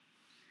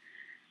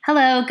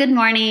Hello, good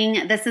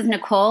morning. This is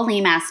Nicole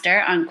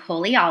Leemaster on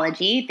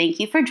Coleology. Thank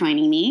you for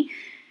joining me.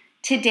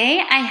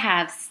 Today I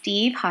have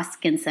Steve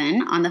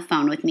Hoskinson on the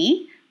phone with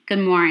me. Good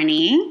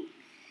morning.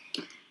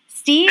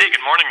 Steve. Hey,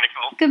 good morning,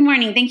 Nicole. Good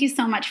morning. Thank you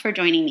so much for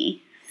joining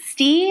me.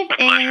 Steve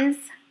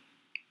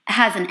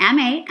has an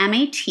MA,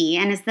 MAT,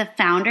 and is the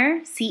founder,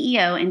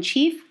 CEO, and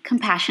Chief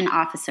Compassion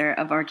Officer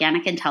of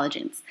Organic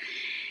Intelligence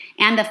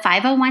and the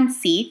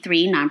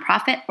 501c3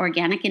 nonprofit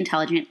Organic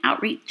Intelligent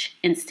Outreach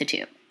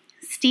Institute.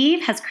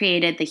 Steve has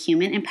created the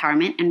Human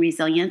Empowerment and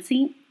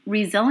Resiliency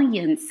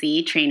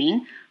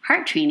Training,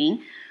 HEART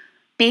training,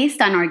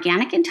 based on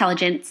organic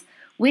intelligence,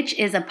 which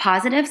is a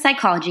positive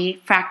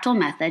psychology fractal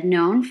method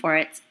known for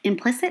its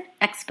implicit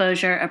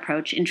exposure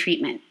approach in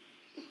treatment.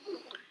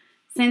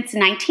 Since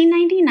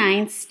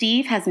 1999,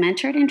 Steve has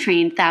mentored and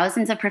trained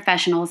thousands of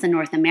professionals in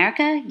North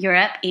America,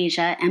 Europe,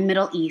 Asia, and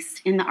Middle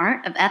East in the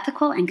art of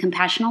ethical and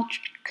compassionate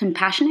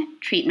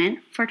treatment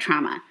for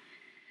trauma.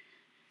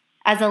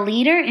 As a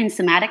leader in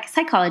somatic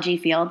psychology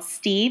field,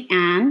 Steve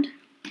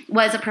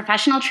was a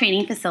professional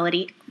training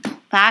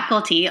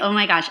faculty. Oh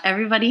my gosh,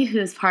 everybody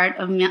who's part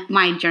of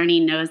my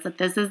journey knows that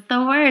this is the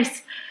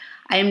worst.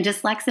 I am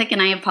dyslexic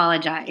and I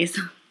apologize.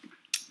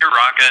 You're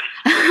rocking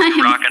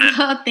it.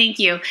 Oh, thank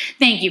you.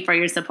 Thank you for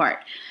your support.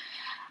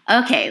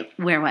 Okay,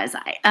 where was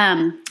I?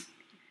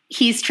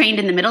 He's trained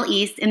in the Middle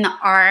East in the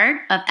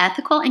art of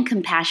ethical and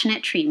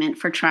compassionate treatment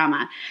for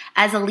trauma.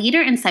 As a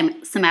leader in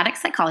somatic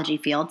psychology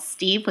field,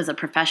 Steve was a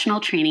professional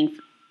training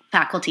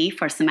faculty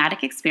for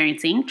Somatic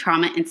Experiencing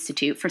Trauma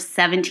Institute for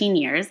 17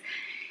 years,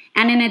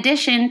 and in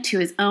addition to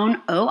his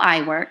own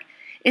OI work,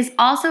 is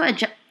also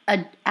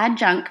an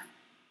adjunct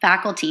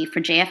faculty for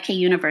JFK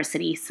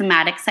University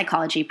Somatic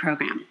Psychology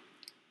Program.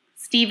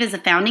 Steve is a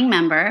founding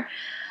member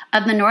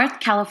of the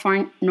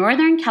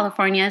Northern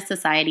California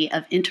Society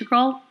of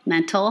Integral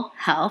Mental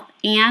Health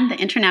and the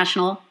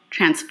International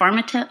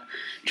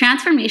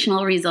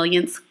Transformational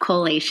Resilience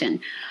Coalition.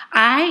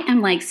 I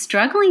am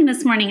struggling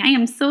this morning. I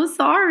am so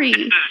sorry.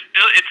 It's a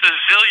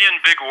zillion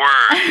big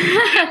words.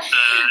 It's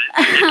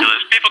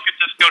ridiculous. People could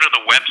just go to the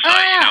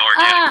website,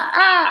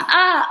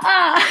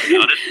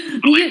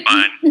 It's totally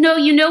fine. No,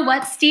 you know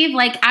what, Steve?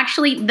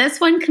 Actually, this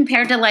one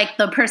compared to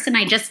the person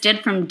I just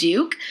did from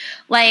Duke,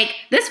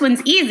 this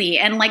one's easy.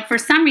 And for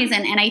some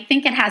reason, and I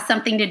think it has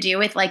something to do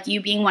with you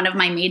being one of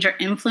my major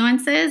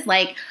influences,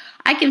 I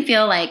can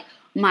feel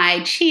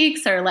my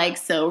cheeks are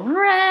so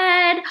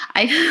red.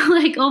 I feel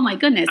oh my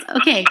goodness.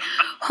 Okay.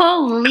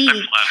 Holy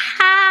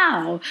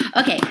cow.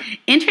 Okay.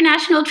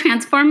 International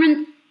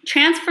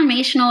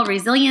Transformational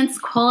Resilience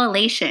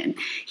Coalition.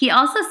 He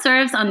also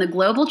serves on the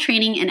Global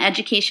Training and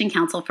Education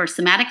Council for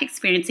Somatic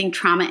Experiencing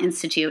Trauma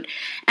Institute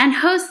and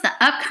hosts the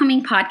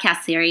upcoming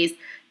podcast series,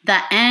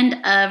 The End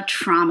of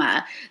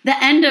Trauma,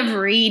 The End of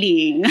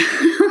Reading. Yay!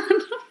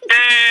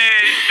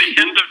 The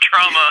end of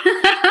trauma.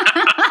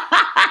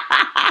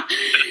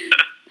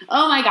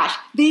 Oh my gosh.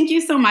 Thank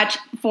you so much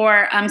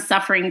for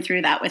suffering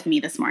through that with me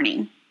this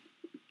morning.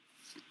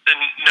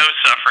 No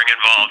suffering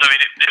involved. On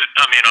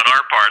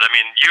our part.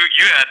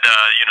 You had,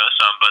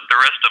 some, but the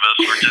rest of us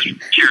were just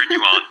cheering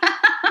you on.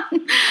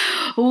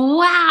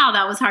 Wow,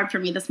 that was hard for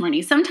me this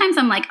morning. Sometimes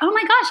I'm oh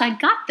my gosh, I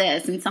got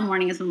this. And some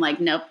mornings I'm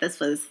nope, this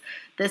was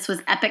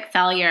epic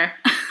failure.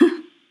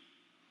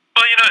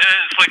 Well,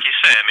 it's like you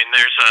say.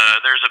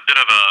 There's a bit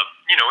of a,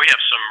 we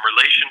have some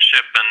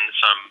relationship and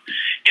some,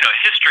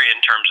 history in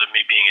terms of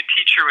me being a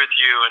teacher with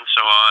you and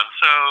so on.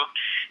 So,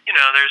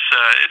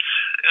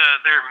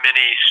 there are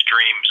many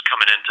streams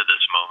coming into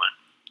this moment.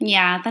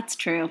 Yeah, that's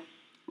true.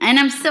 And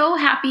I'm so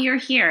happy you're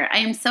here. I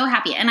am so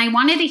happy. And I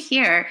wanted to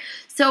hear,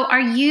 so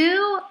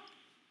you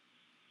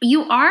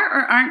are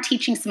or aren't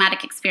teaching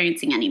somatic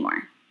experiencing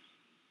anymore?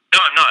 No,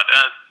 I'm not.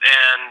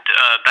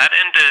 That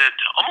ended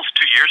almost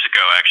 2 years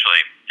ago,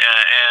 actually.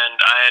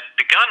 And I had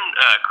begun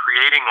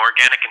creating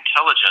organic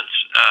intelligence,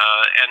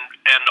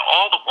 and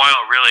all the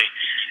while, really,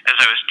 as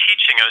I was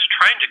teaching, I was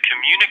trying to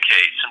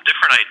communicate some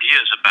different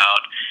ideas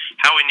about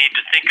how we need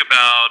to think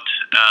about,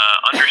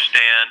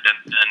 understand,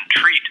 and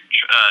treat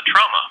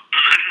trauma.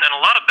 And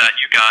a lot of that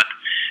you got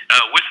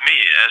with me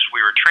as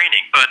we were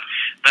training, but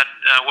that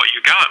what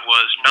you got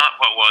was not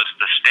what was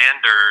the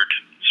standard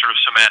sort of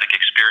somatic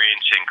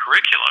experiencing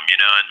curriculum,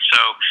 and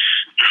so,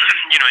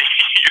 you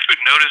would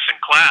notice in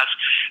class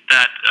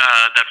that,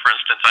 for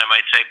instance, I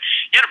might say,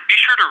 be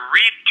sure to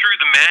read through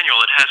the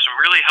manual. It has some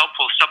really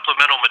helpful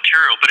supplemental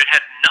material, but it had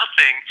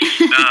nothing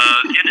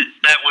in it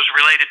that was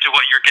related to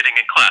what you're getting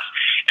in class.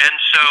 And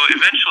so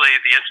eventually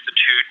the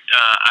Institute,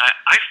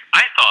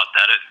 I thought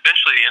that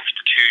eventually the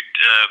Institute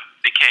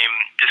became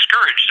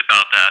discouraged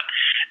about that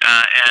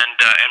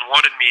and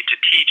wanted me to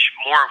teach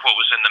more of what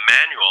was in the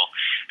manual.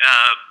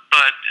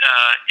 But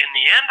in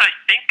the end, I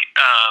think,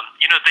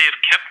 they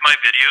have kept my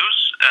videos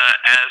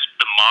as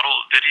the model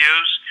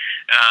videos,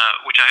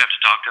 which I have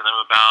to talk to them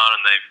about,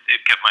 and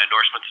they've kept my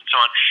endorsements and so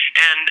on.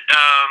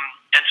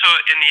 And so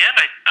in the end,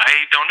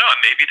 I don't know.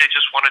 Maybe they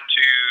just wanted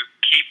to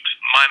keep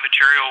my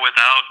material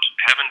without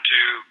having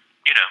to,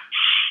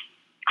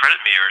 credit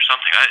me or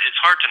something.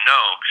 It's hard to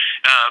know.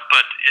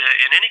 But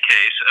in any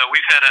case,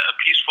 we've had a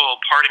peaceful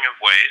parting of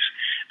ways,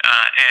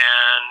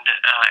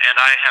 and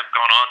I have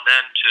gone on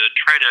then to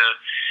try to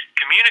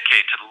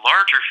communicate to the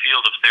larger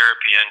field of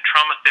therapy and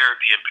trauma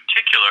therapy in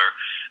particular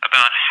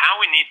about how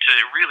we need to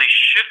really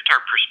shift our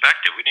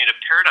perspective. We need a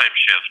paradigm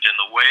shift in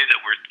the way that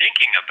we're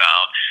thinking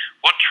about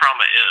what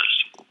trauma is.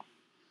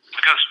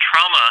 Because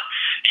trauma,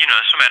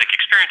 somatic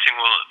experiencing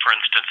will, for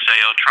instance, say,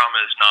 oh, trauma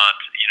is not,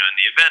 in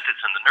the event,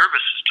 it's in the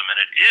nervous system, and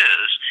it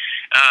is.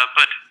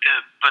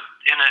 But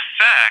in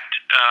effect,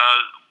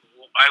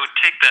 I would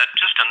take that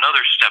just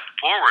another step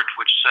forward,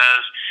 which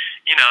says,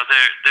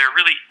 there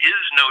really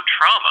is no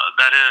trauma.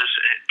 That is,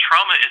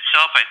 trauma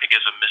itself, I think,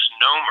 is a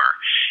misnomer.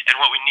 And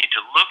what we need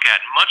to look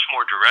at much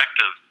more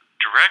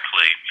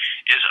directly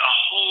is a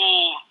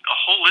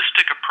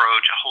holistic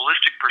approach, a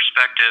holistic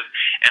perspective,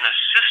 and a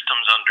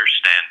systems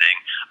understanding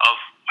of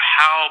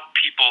how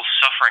people's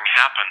suffering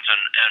happens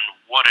and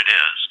what it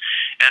is.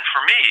 And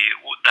for me,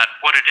 that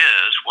what it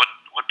is, what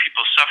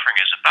people's suffering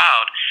is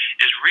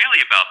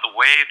really about the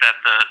way that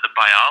the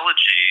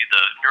biology,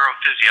 the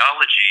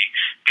neurophysiology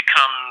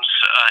becomes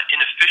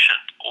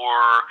inefficient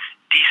or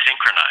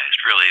desynchronized,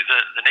 really.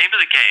 The name of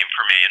the game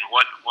for me, and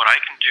what I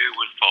can do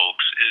with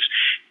folks, is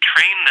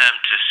train them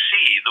to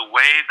see the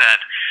way that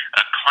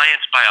a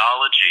client's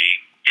biology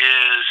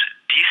is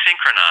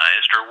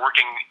desynchronized or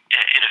working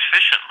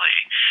inefficiently,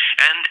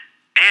 and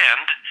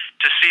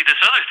to see this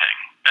other thing.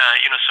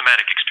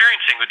 Somatic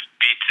experiencing would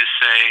be to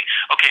say,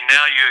 okay,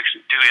 now you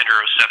do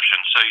interoception,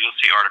 so you'll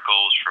see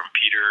articles from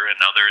Peter and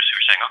others who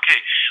are saying, okay,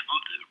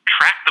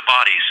 track the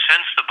body,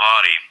 sense the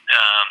body,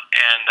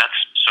 and that's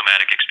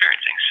somatic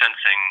experiencing,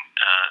 sensing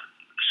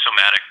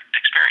somatic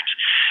experience.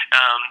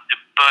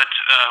 But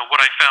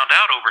what I found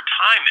out over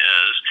time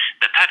is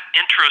that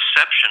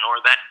interoception,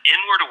 or that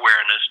inward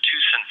awareness to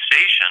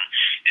sensation,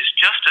 is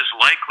just as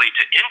likely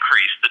to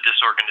increase the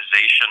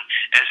disorganization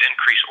as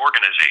increase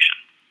organization.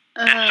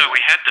 And so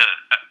I had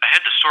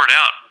to sort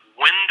out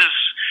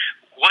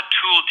what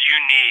tool do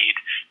you need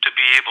to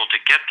be able to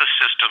get the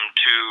system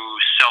to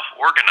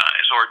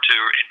self-organize or to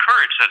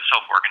encourage that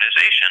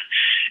self-organization.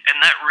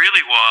 And that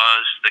really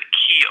was the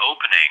key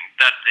opening.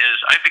 That is,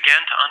 I began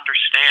to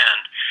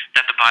understand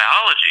that the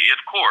biology,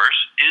 of course,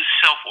 is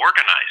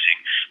self-organizing,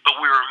 but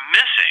we were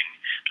missing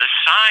the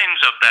signs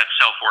of that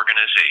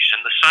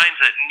self-organization, the signs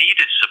that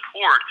needed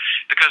support,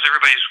 because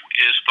everybody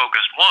is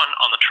focused, 1,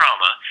 on the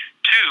trauma,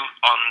 2,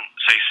 on,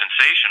 say,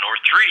 sensation, or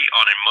 3,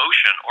 on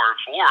emotion, or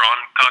 4, on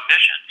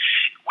cognition.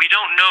 We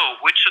don't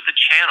know which of the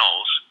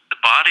channels, the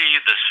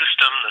body, the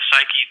system, the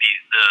psyche,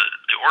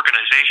 the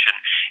organization,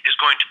 is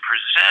going to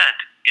present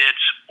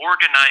its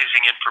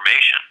organizing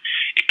information.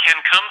 It can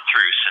come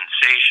through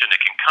sensation,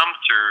 it can come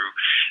through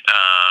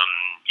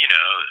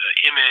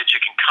image, it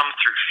can come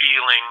through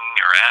feeling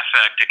or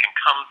affect, it can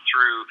come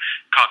through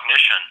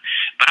cognition.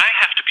 But I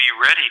have to be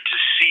ready to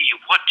see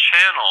what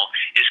channel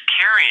is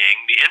carrying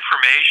the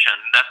information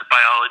that the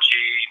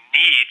biology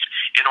needs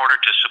in order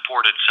to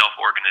support its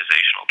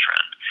self-organizational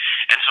trend.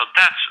 And so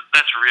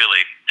that's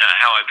really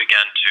how I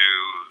began to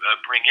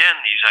bring in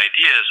these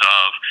ideas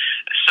of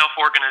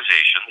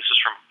self-organization. This is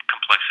from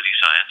complexity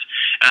science.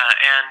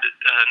 And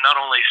not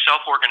only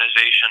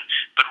self-organization,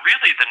 but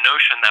really the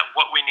notion that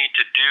what we need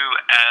to do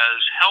as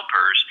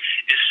helpers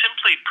is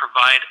simply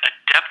provide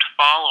adept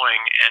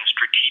following and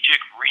strategic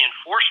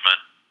reinforcement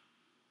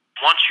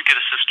once you get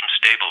a system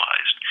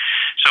stabilized.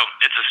 So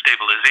it's a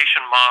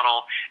stabilization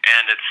model,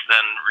 and it's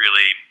then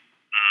really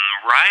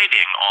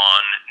riding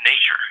on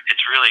nature.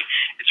 It's really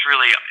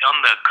on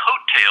the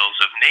coattails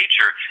of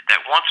nature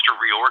that wants to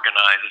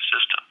reorganize a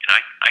system. And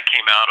I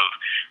came out of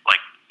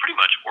pretty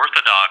much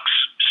orthodox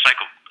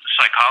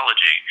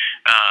psychology,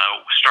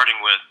 starting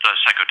with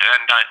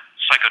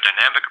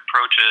psychodynamic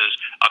approaches,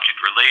 object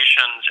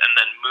relations, and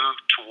then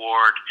moved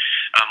toward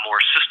a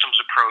more systems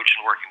approach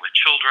in working with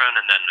children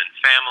and then in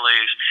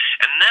families,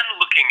 and then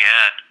looking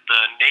at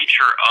the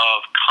nature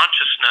of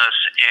consciousness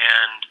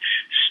and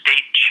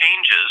state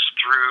changes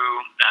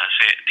through,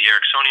 say, the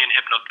Ericksonian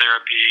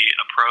hypnotherapy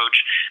approach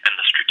and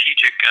the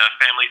strategic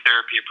family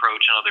therapy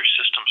approach and other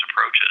systems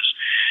approaches.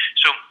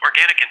 So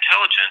organic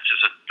intelligence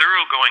is a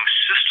thoroughgoing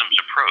systems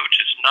approach.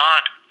 It's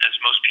not, as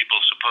most people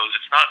suppose,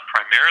 it's not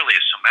primarily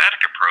a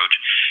somatic approach.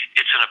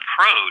 It's an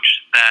approach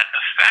that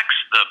affects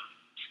the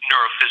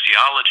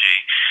neurophysiology,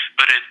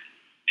 but it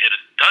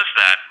does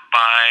that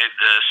by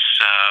this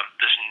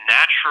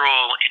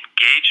natural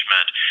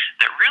engagement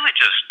that really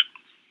just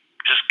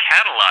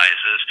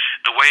catalyzes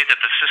the way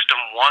that the system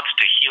wants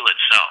to heal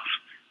itself.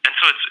 And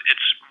so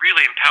it's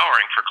really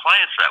empowering for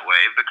clients that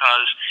way,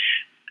 because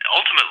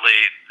ultimately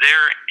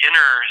their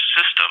inner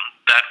system,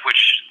 that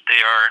which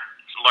they are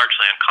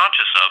largely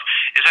unconscious of,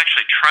 is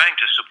actually trying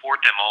to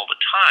support them all the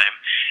time.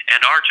 And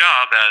our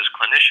job as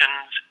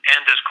clinicians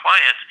and as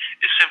clients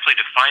is simply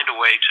to find a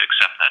way to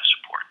accept that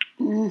support.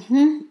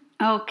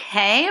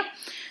 Okay.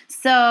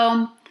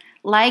 So,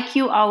 like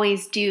you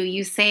always do,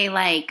 you say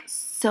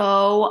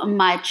so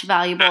much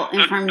valuable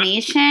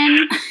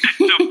information.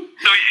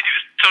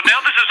 So So now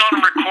this is on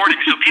a recording,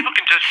 so people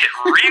can just hit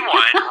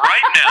rewind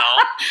right now,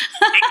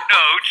 take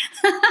notes,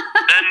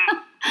 then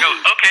go,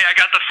 okay, I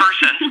got the first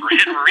sentence,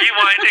 hit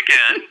rewind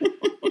again,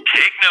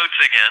 take notes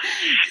again.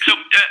 So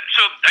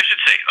I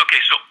should say, okay,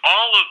 so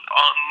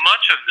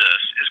much of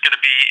this is going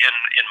to be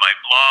in my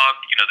blog.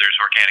 There's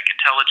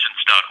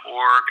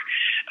organicintelligence.org.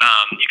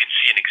 You can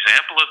see an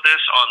example of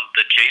this on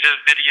the JADA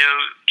video,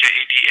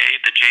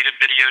 JADA, the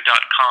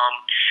JADAvideo.com.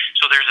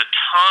 So there's a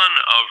ton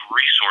of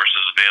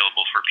resources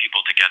available for people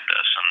to get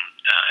this,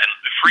 and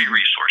free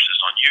resources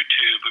on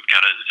YouTube. We've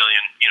got a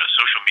zillion,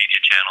 social media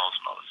channels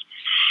and all this.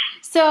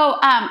 So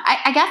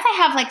I guess I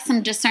have like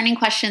some discerning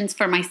questions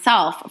for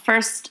myself.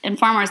 First and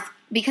foremost,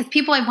 because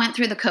people I went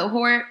through the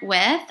cohort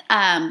with,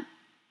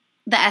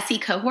 the SE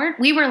cohort,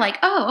 we were like,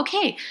 oh,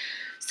 okay.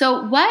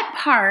 So what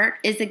part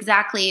is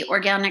exactly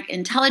organic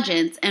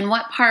intelligence and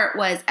what part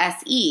was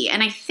SE?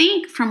 And I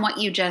think from what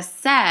you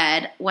just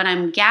said, what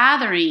I'm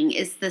gathering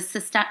is the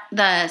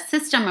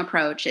system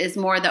approach is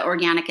more the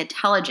organic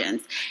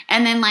intelligence.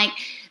 And then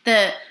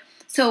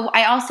so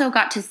I also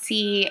got to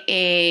see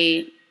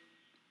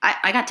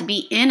I got to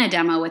be in a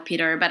demo with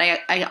Peter, but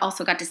I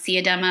also got to see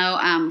a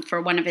demo for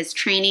one of his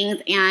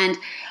trainings, and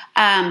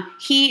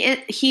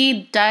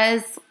he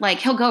does,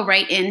 he'll go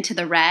right into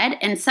the red,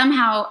 and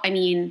somehow,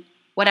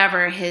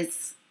 whatever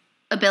his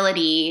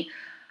ability,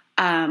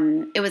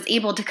 it was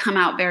able to come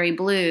out very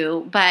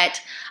blue.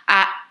 But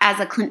as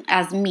a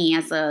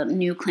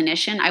new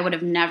clinician, I would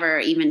have never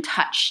even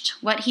touched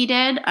what he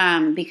did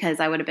because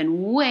I would have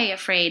been way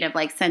afraid of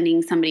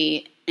sending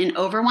somebody in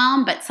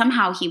overwhelm. But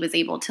somehow he was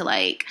able to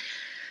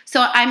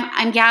So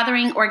I'm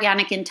gathering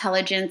organic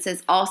intelligence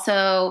is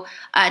also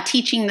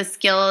teaching the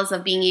skills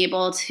of being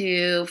able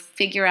to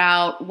figure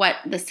out what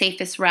the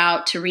safest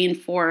route to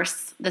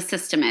reinforce the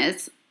system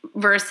is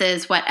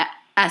versus what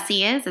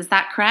SE is. Is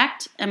that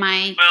correct? Am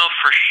I? Well,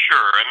 for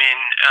sure.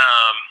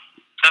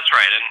 That's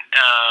right. And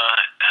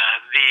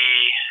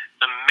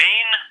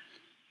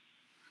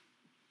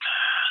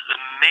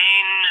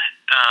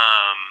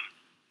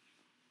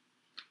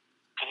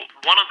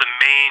one of the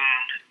main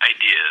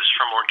ideas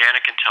from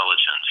organic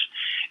intelligence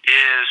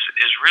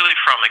is really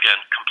from, again,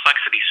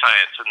 complexity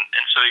science.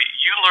 And so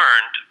you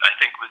learned, I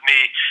think, with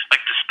me,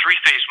 this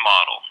three-phase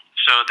model.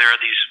 So there are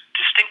these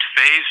distinct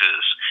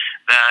phases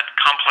that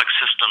complex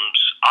systems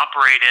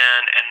operate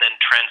in and then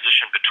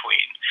transition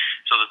between.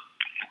 So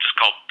it's just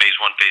called phase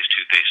 1, phase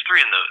 2, phase 3.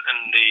 And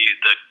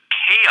the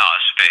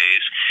chaos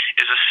phase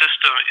is a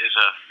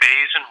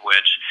phase in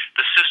which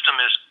the system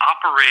is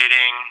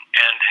operating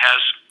and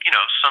has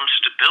some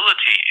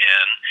stability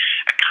in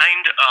a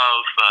kind of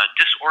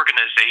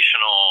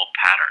disorganizational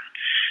pattern.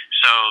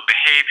 So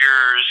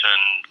behaviors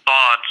and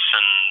thoughts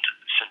and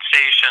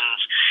sensations,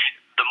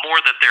 the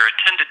more that they're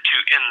attended to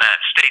in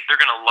that state,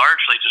 they're going to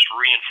largely just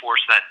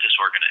reinforce that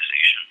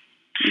disorganization.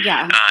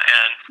 Yeah.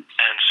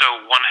 And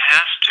so one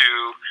has to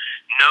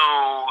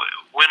know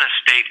when a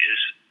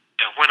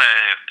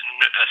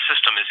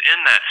system is in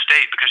that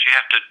state, because you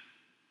have to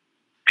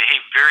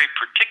behave very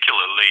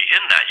particularly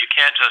in that. You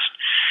can't just,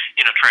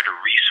 try to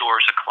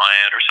resource a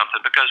client or something,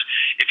 because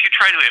if you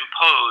try to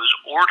impose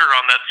order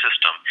on that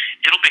system,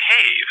 it'll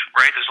behave,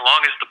 right, as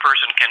long as the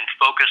person can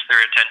focus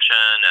their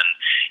attention and,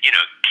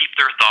 keep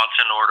their thoughts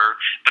in order.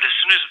 But as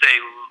soon as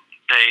they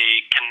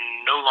can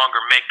no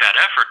longer make that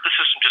effort, the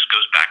system just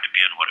goes back to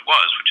being what it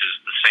was, which is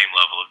the same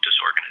level of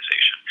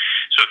disorganization.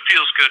 So it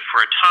feels good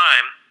for a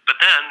time,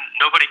 but then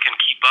nobody can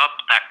keep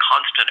up that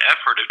constant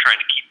effort of trying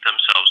to keep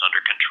themselves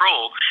under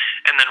control.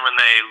 And then when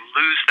they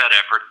lose that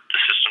effort,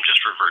 the system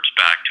just reverts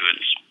back to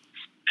its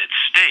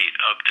state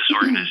of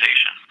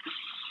disorganization.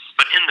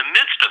 But in the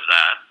midst of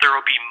that, there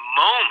will be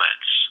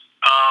moments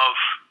of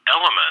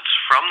elements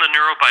from the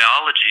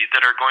neurobiology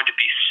that are going to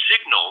be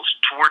signals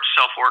towards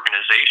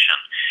self-organization.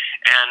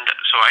 And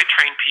so I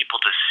train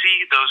people to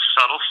see those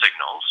subtle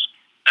signals.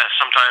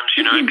 Sometimes,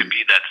 it could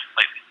be that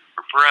slightly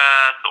deeper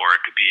breath, or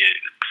it could be a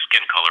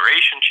skin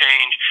coloration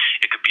change.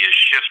 It could be a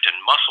shift in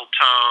muscle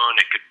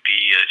tone. It could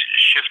be a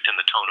shift in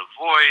the tone of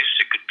voice.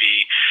 It could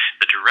be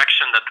the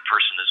direction that the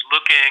person is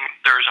looking.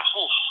 There's a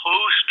whole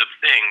host of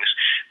things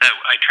that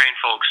I train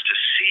folks to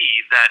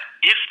see that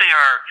if they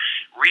are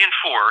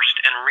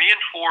reinforced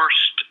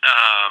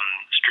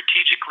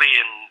strategically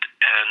and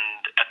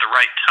at the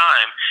right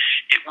time,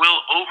 it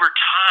will over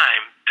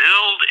time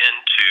build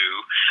into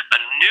a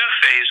new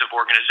phase of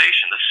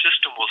organization. The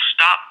system will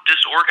stop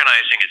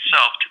disorganizing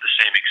itself to the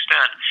same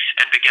extent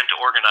and begin to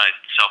organize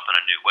itself in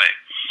a new way.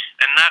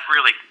 And that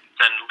really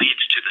then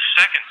leads to the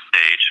second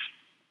stage,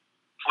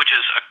 which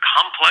is a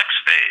complex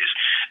phase,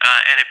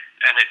 and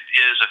it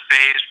is a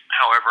phase,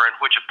 however, in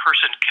which a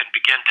person can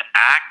begin to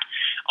act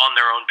on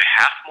their own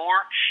behalf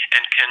more,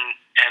 and can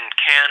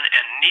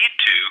and need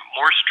to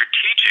more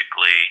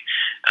strategically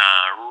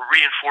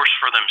reinforce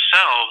for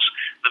themselves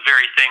the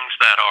very things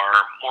that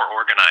are more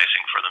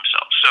organizing for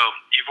themselves. So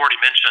you've already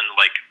mentioned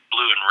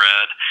blue and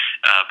red,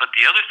 but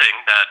the other thing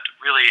that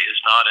really is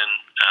not in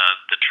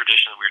the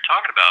tradition that we were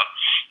talking about,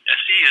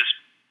 SE, is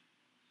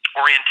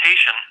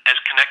orientation as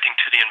connecting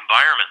to the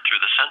environment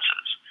through the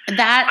senses.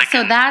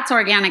 That's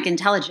organic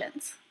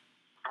intelligence.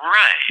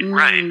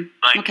 Right.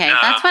 Like, okay,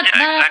 exactly.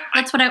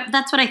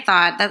 That's what I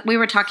thought. That we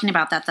were talking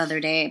about that the other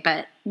day,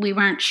 but we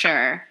weren't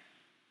sure.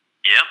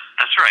 Yep,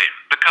 that's right.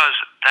 Because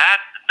that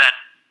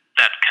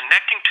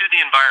connecting to the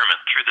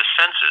environment through the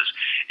senses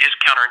is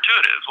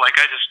counterintuitive.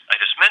 Like I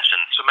just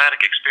mentioned,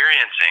 somatic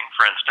experiencing,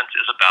 for instance,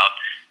 is about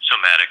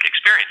somatic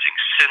experiencing,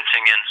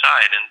 sensing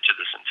inside into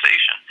the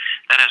sensation.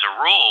 That has a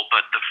role,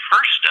 but the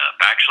first step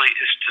actually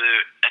is to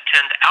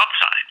attend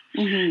outside,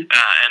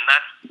 and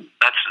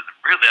that's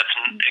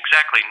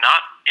exactly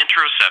not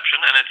interoception,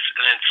 and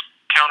it's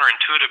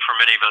counterintuitive for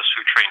many of us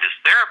who trained as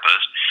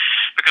therapists,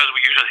 because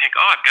we usually think,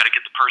 oh, I've got to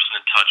get the person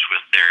in touch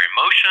with their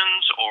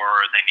emotions,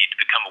 or they need to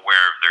become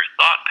aware of their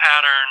thought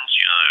patterns,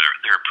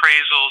 their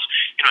appraisals.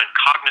 In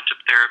cognitive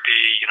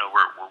therapy,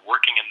 we're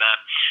working in that.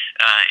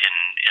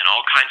 In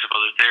all kinds of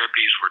other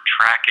therapies, we're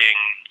tracking,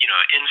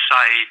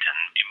 insight and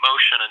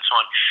emotion and so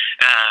on.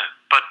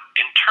 But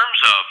in terms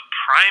of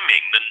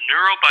priming the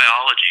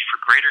neurobiology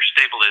for greater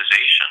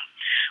stabilization,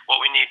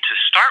 what we need to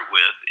start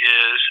with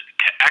is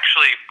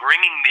actually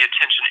bringing the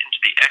attention into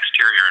the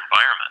exterior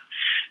environment,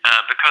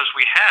 because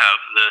we have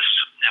this,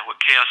 what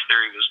chaos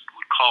theory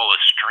would call a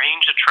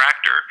strange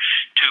attractor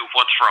to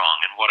what's wrong,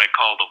 and what I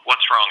call the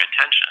what's wrong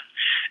attention.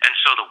 And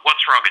so the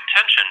what's wrong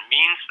attention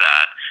means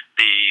that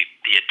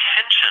the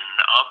attention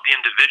of the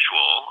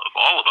individual, of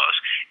all of us,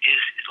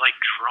 is like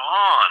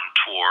drawn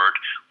toward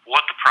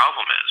what the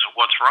problem is, or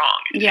what's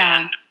wrong.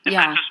 And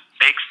that just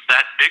makes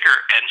that bigger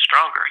and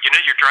stronger.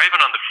 You're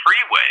driving on the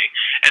freeway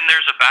and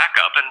there's a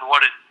backup, and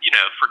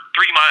for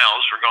 3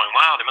 miles we're going,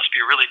 wow, there must be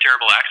a really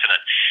terrible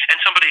accident. And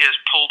somebody has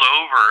pulled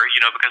over,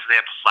 because they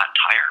have a flat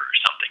tire or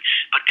something.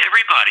 But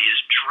everybody is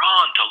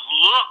drawn to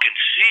look and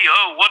see,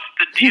 oh, what's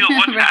the deal?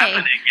 What's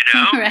happening?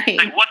 Right.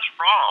 Like, what's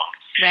wrong?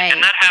 Right.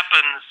 And that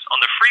happens on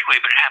the freeway,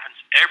 but it happens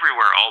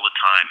everywhere all the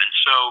time. And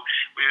so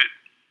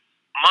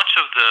much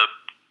of the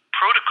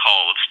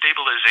protocol of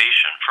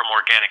stabilization from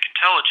organic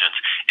intelligence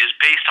is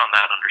based on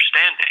that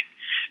understanding.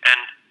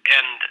 And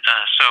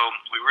so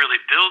we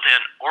really build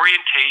in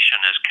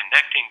orientation as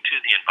connecting to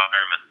the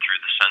environment through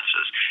the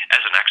senses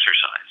as an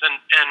exercise. And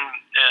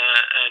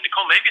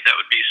Nicole, maybe that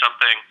would be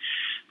something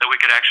that we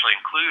could actually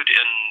include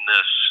in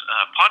this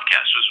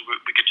podcast.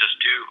 We could just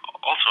do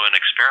also an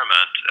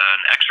experiment,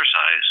 an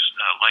exercise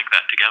like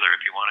that together if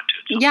you wanted to.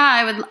 Yeah,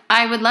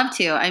 I would love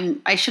to.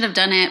 I should have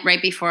done it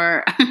right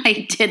before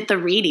I did the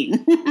reading.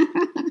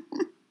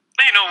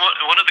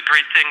 One of the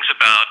great things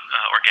about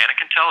organic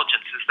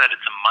intelligence is that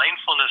it's a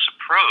mindfulness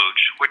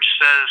approach, which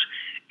says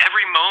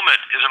every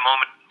moment is a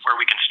moment where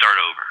we can start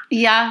over.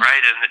 Yeah.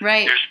 Right? And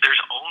right.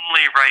 There's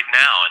only right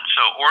now. And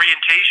so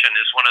orientation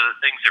is one of the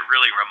things that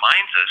really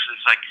reminds us,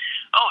 is like,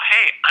 oh,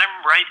 hey,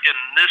 I'm right in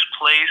this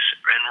place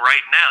and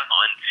right now.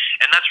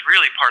 And that's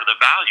really part of the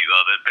value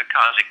of it,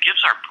 because it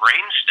gives our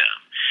brainstem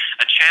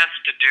a chance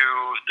to do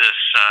this,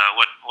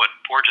 what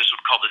Borges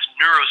would call this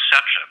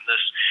neuroception,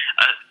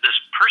 this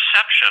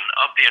perception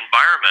of the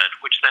environment,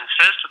 which then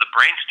says to the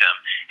brainstem,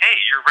 hey,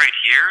 you're right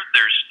here.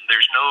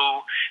 There's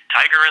no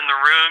tiger in the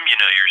room.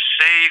 You're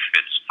safe.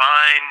 It's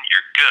fine.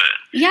 You're good.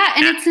 Yeah,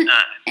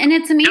 and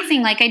it's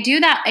amazing. Like I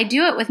do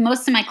it with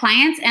most of my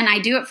clients, and I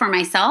do it for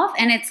myself.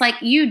 And it's like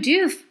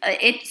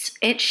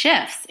it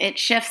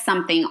shifts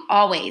something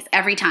always,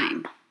 every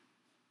time.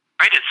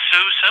 Right, it's so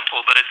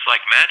simple, but it's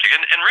like magic.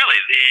 And really,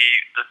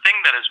 the thing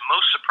that is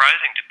most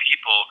surprising to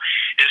people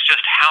is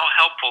just how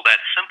helpful that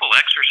simple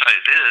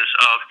exercise is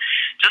of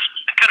just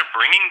kind of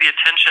bringing the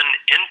attention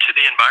into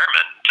the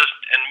environment.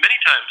 And many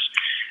times,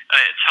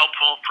 it's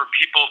helpful for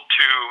people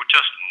to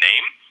just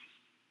name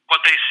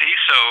what they see.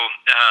 So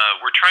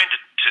we're trying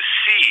to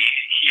see,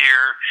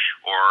 hear,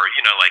 or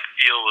like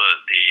feel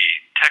the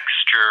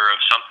texture of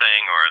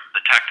something, or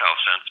the tactile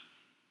sense.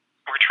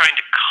 We're trying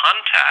to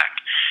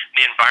contact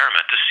the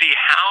environment to see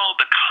how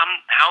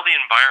the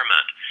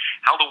environment,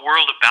 how the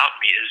world about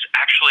me is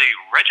actually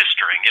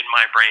registering in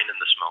my brain in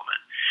this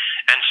moment.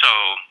 And so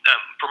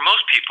for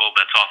most people,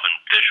 that's often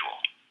visual,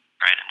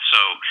 right? And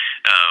so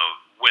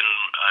when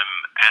I'm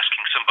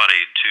asking somebody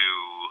to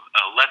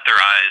let their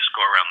eyes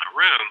go around the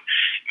room,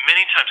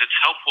 many times it's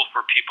helpful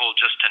for people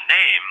just to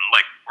name.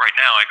 Like right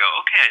now, I go,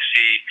 okay, I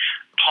see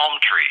palm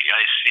tree,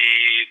 I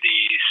see the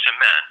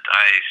cement,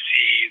 I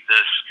see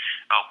this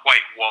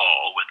white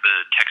wall with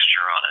the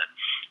texture on it.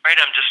 Right?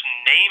 I'm just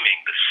naming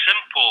the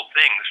simple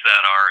things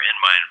that are in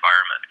my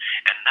environment.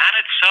 And that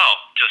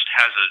itself just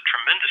has a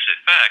tremendous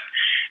effect,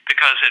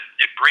 because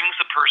it brings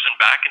the person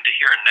back into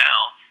here and now,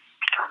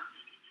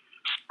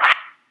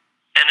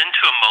 and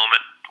into a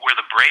moment where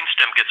the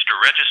brainstem gets to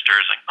register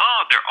as like,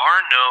 oh, there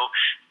are no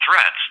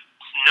threats,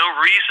 no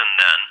reason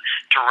then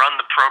to run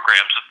the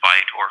programs of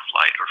fight or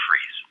flight or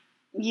freeze.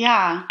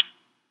 Yeah.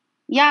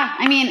 Yeah.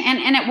 I mean,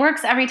 and it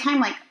works every time.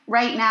 Like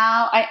right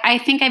now, I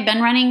think I've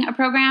been running a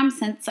program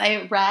since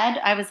I read.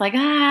 I was like,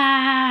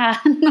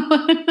 and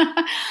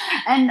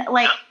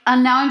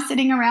now I'm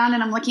sitting around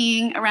and I'm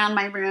looking around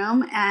my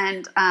room,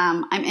 and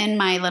I'm in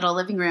my little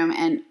living room,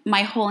 and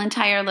my whole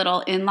entire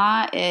little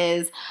in-law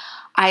is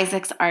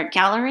Isaac's art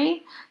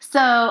gallery.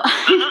 So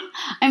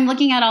I'm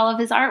looking at all of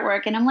his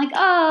artwork and I'm like,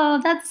 oh,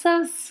 that's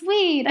so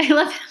sweet. I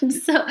love him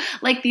so,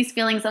 like these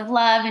feelings of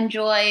love and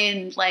joy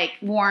and like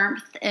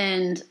warmth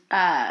and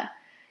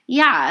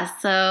yeah,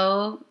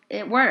 so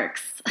it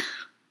works.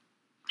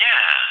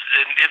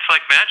 Yeah, it's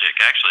like magic.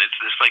 Actually, it's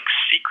this like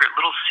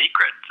little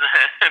secret,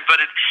 but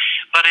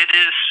it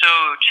is so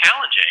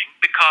challenging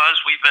because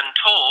we've been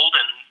told,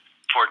 and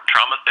for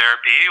trauma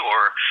therapy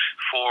or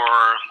for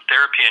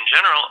therapy in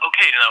general,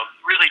 okay, now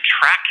really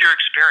track your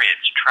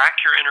experience, track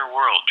your inner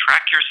world,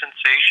 track your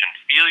sensation,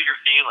 feel your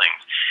feelings,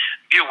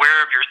 be aware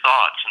of your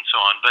thoughts, and so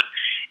on. But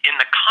in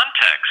the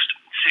context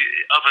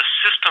of a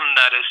system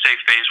that is, say,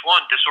 phase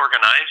one,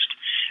 disorganized,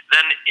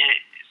 then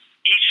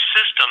each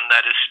system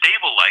that is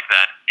stable like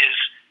that is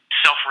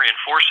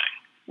self-reinforcing.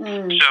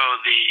 So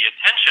the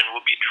attention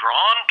will be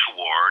drawn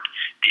toward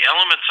the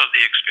elements of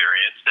the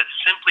experience that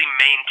simply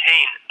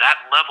maintain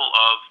that level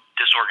of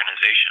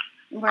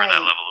disorganization or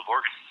that level of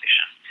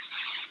organization.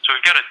 So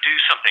we've got to do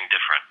something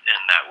different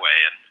in that way,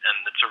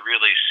 and it's a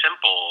really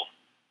simple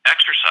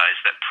exercise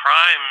that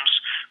primes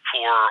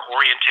for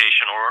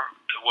orientation, or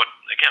what,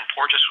 again,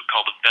 Porges would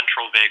call the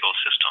ventral vagal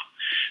system.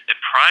 It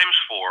primes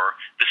for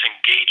this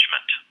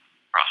engagement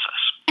process.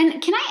 And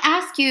can I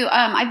ask you,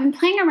 I've been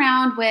playing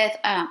around with,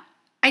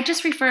 I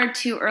just referred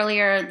to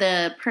earlier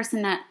the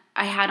person that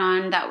I had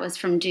on that was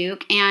from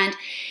Duke, and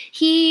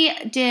he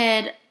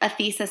did a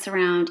thesis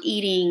around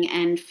eating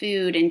and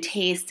food and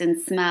taste and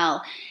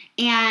smell.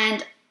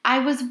 And I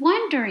was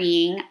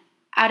wondering,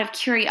 out of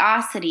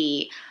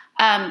curiosity,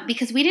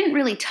 because we didn't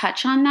really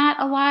touch on that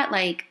a lot,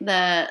 like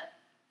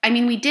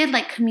we did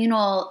like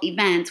communal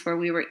events where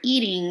we were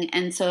eating,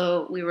 and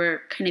so we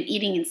were kind of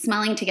eating and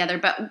smelling together,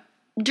 but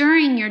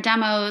during your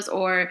demos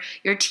or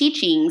your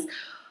teachings,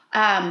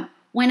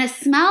 when a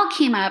smell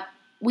came up,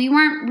 we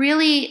weren't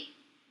really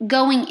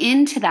going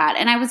into that.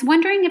 And I was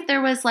wondering if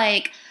there was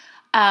like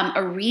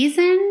a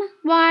reason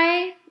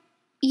why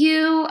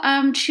you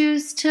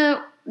choose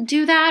to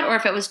do that, or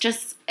if it was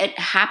just it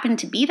happened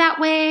to be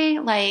that way.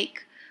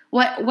 Like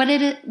what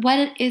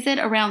is it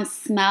around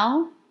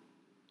smell?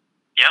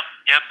 Yep.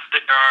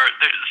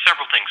 There's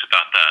several things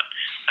about that.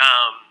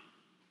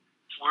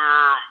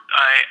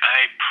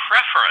 I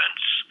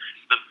preference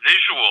the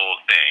visual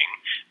thing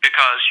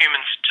because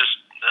humans just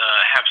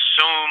have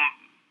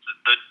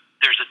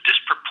there's a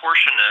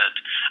disproportionate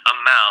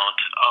amount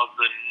of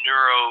the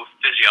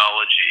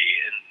neurophysiology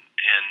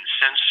and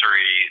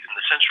sensory in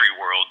the sensory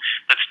world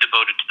that's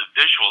devoted to the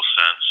visual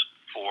sense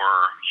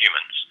for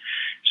humans.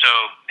 So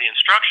the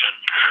instruction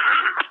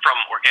from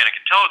Organic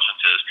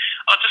Intelligence is,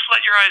 just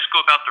let your eyes go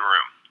about the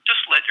room.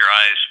 Just let your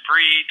eyes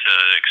free to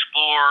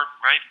explore,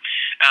 right?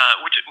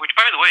 Which,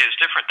 by the way, is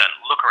different than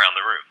look around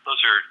the room.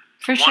 Those are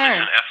for one sure.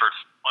 is an effort,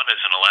 one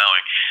is an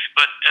allowing.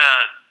 But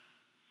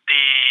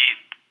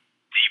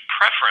the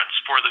preference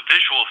for the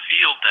visual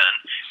field then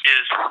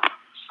is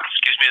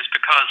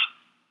because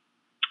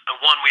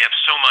one, we have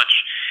so much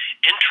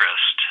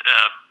interest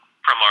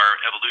from our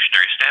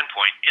evolutionary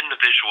standpoint in the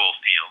visual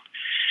field.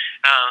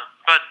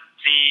 But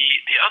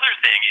the other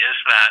thing is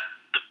that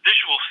the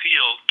visual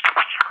field.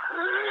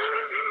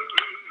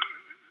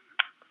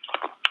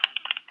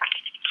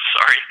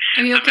 Sorry.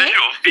 Are you okay? The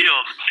visual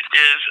field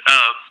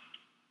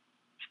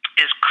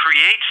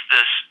creates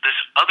this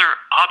other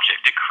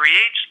object. It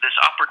creates this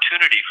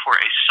opportunity for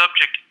a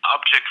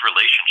subject-object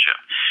relationship.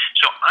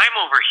 So I'm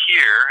over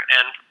here,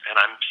 and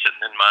I'm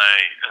sitting in my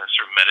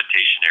sort of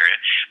meditation area,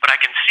 but I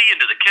can see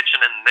into the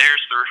kitchen, and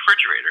there's the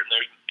refrigerator, and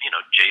there's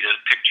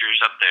Jada's pictures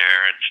up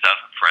there and stuff,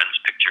 friends'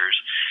 pictures,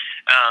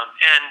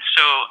 and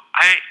so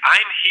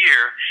I'm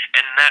here,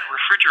 and that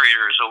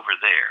refrigerator is over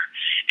there.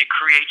 It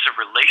creates a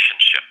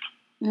relationship.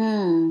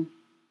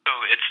 So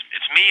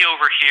it's me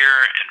over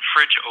here and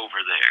fridge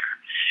over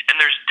there, and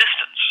there's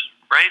distance,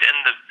 right? And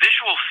the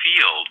visual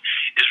field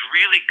is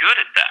really good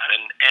at that.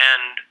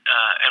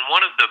 And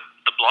one of the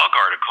blog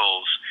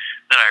articles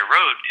that I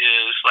wrote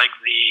is like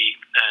the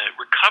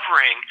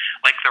recovering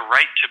like the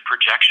right to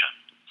projection,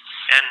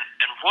 and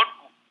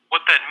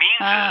what that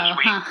means is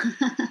we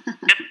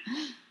get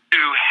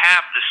to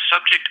have the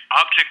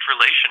subject-object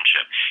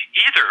relationship,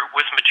 either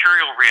with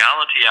material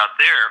reality out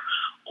there,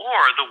 or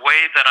the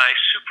way that I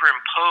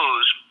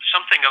superimpose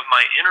something of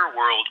my inner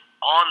world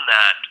on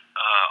that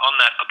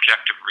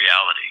objective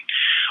reality.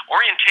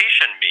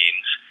 Orientation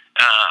means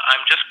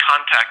I'm just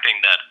contacting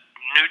that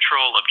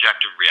neutral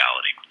objective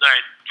reality. All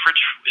right,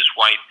 fridge is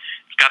white.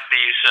 It's got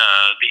these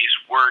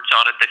words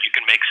on it that you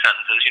can make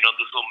sentences.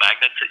 Those little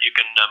magnets that you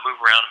can move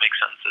around and make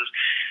sentences.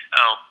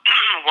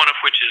 One of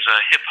which is a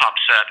hip hop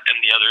set, and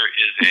the other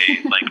is a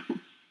like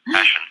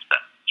fashion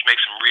set, which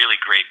makes some really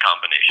great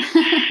combinations.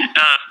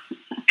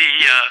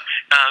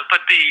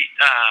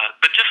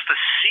 But just the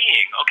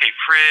seeing, okay,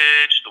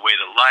 fridge, the way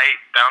the light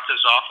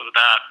bounces off of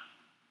that,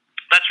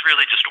 that's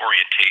really just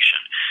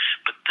orientation.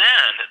 But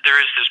then there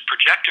is this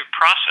projective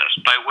process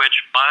by which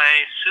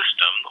my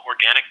system,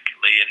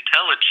 organically,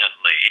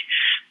 intelligently,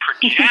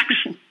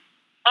 projects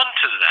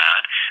onto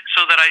that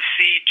so that but I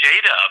see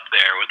Jada up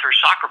there with her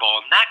soccer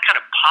ball, and that kind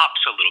of pops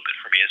a little bit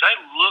for me. As I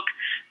look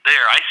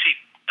there, I see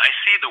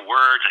the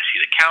words, I see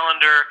the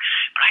calendar,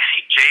 but I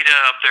see Jada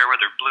up there with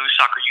her blue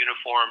soccer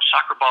uniform,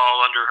 soccer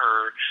ball under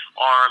her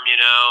arm,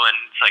 and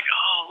it's like,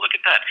 oh, look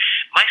at that.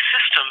 My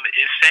system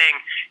is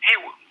saying, hey,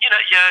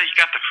 yeah, you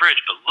got the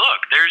fridge, but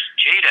look, there's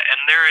Jada,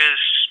 and there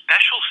is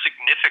special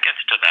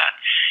significance to that.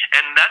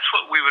 And that's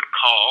what we would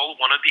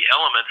call one of the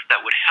elements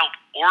that would help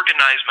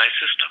organize my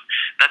system.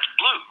 That's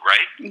blue,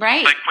 right?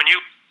 Right. Like when you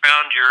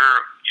around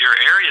your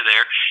area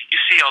there, you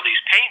see all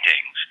these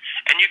paintings,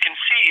 and you can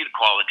see the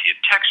quality of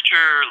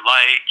texture,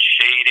 light,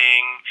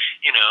 shading,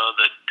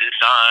 the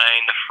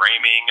design, the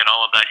framing, and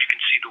all of that. You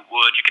can see the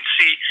wood. You can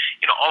see,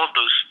 all of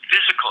those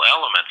physical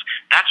elements.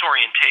 That's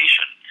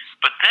orientation.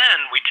 But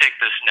then we take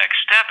this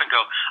next step and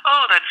go,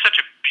 oh, that's such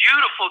a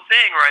beautiful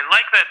thing, or I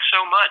like that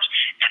so much.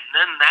 And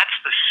then that's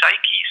the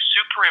psyche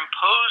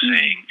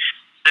superimposing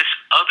this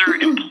other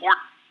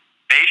important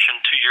information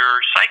to your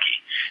psyche.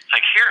 It's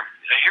like, here,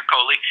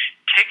 Coley,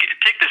 take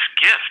this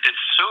gift.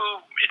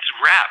 It's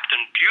wrapped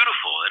and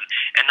beautiful,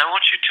 and I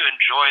want you to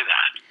enjoy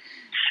that.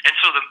 And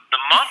so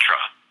the mantra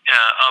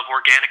of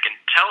organic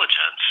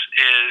intelligence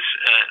is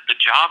the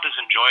job is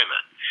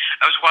enjoyment.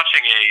 I was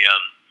watching a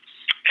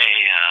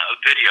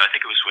video, I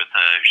think it was with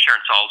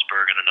Sharon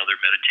Salzberg and another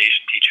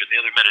meditation teacher. The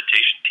other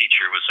meditation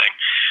teacher was saying,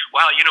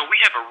 wow, we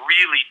have a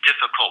really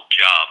difficult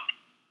job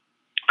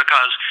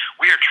because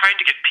we are trying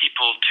to get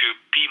people to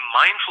be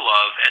mindful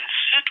of and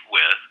sit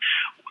with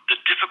the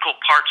difficult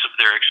parts of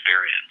their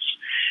experience.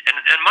 And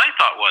my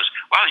thought was,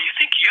 wow, you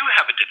think you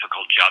have a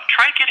difficult job?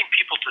 Try getting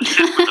people to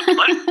sit with the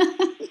pleasure.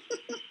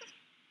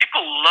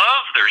 People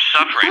love their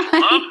suffering,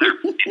 love their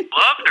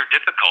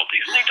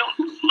difficulties. They don't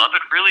love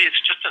it really. It's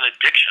just an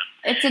addiction.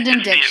 It's an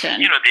addiction.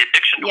 The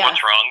addiction to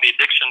what's wrong, the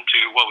addiction to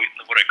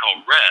what I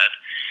call red,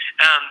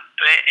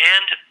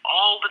 and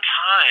all the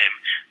time.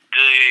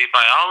 The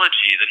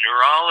biology, the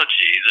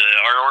neurology,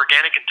 our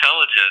organic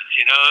intelligence,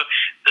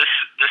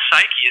 the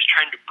psyche is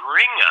trying to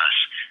bring us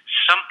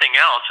something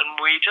else, and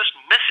we just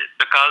miss it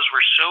because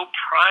we're so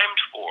primed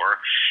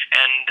for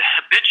and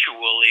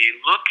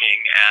habitually looking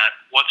at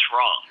what's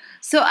wrong.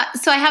 So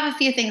I have a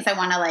few things I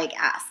want to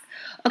ask.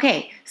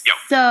 Okay, yep.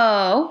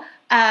 So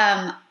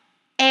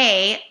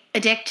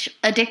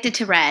addicted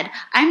to red.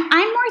 I'm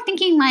more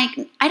thinking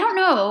I don't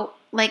know.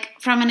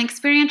 From an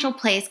experiential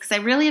place, because I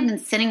really have been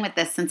sitting with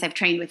this since I've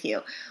trained with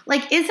you.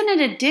 Isn't it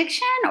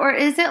addiction, or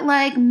is it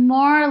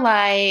more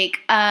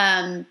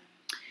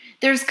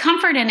there's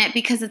comfort in it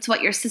because it's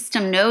what your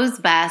system knows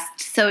best,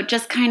 so it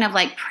just kind of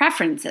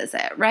preferences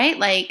it, right?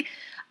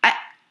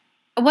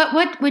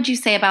 What would you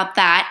say about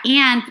that?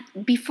 And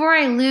before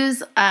I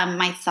lose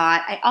my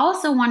thought, I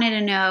also wanted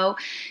to know,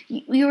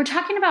 you were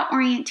talking about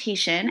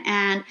orientation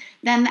and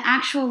then the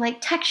actual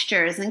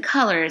textures and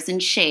colors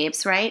and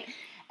shapes, right?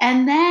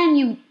 And then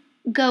you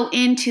go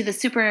into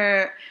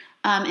the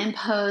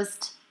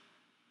imposed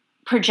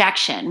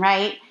projection,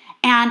 right?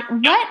 And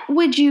what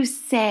would you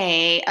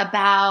say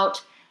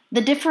about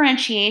the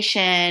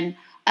differentiation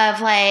of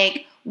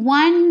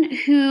one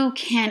who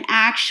can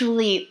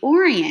actually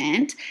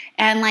orient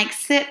and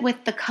sit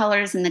with the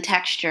colors and the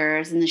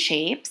textures and the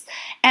shapes,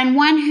 and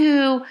one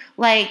who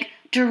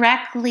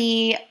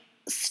directly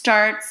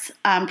starts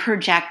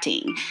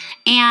projecting?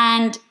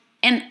 And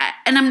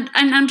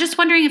I'm just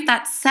wondering if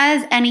that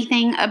says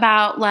anything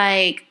about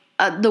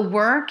the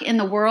work in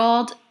the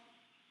world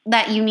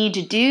that you need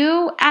to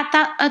do at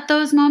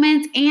those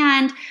moments,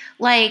 and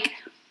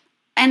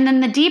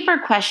then the deeper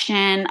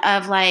question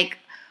of I've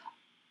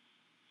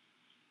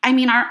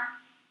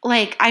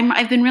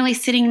been really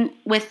sitting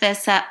with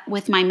this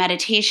with my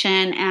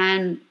meditation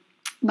and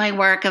my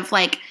work of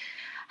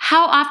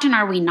how often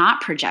are we not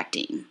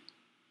projecting?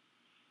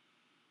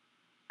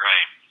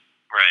 Right.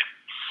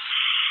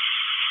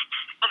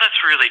 Well,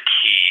 that's really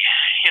key.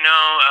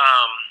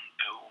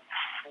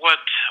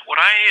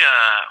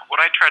 What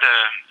I try to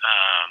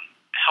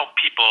help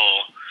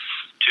people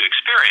to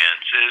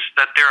experience is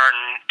that there are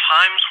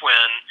times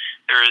when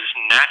there is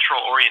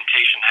natural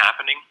orientation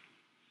happening,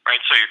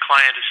 right? So your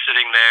client is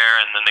sitting there,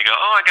 and then they go,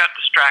 "Oh, I got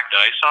distracted.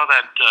 I saw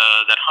that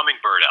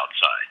hummingbird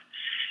outside,"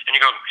 and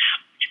you go,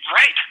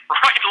 Right.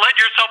 Let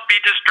yourself be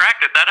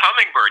distracted. That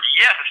hummingbird,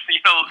 yes,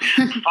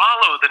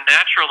 follow the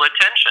natural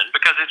attention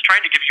because it's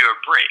trying to give you a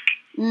break,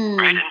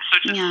 right? And so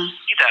just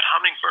see that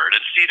hummingbird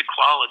and see the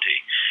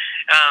quality.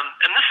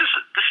 And this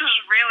is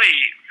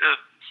really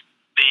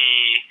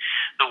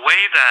the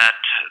way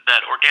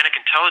that organic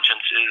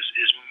intelligence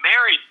is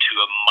married to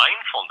a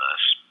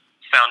mindfulness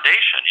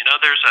foundation.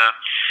 There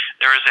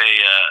is a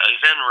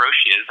Zen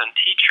Roshi, a Zen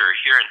teacher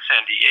here in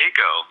San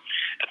Diego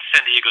at the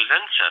San Diego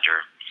Zen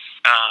Center.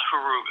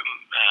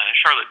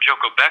 Charlotte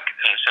Joko Beck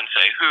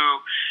Sensei,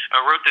 who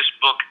wrote this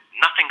book,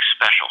 Nothing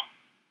Special.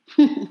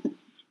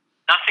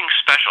 Nothing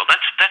special.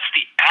 That's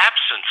the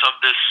absence of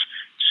this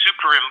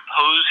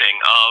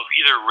superimposing of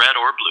either red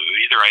or blue.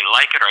 Either I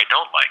like it or I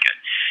don't like it.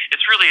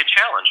 It's really a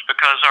challenge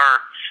because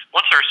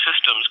once our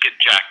systems get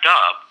jacked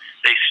up,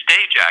 they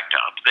stay jacked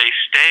up, they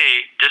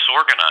stay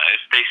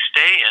disorganized, they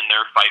stay in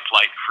their fight,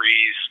 flight,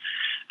 freeze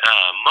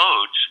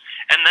modes,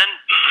 and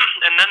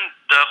then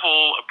the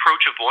whole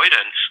approach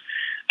avoidance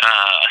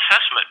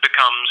assessment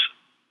becomes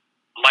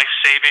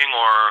life-saving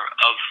or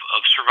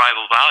of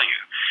survival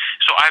value.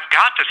 So I've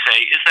got to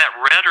say, is that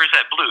red or is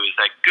that blue? Is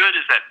that good?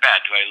 Is that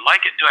bad? Do I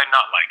like it? Do I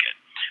not like it?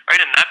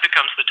 Right, and that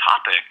becomes the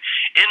topic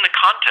in the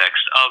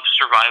context of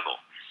survival.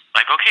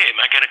 Like, okay, am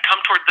I going to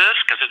come toward this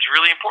because it's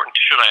really important?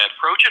 Should I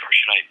approach it, or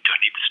do I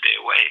need to stay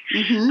away?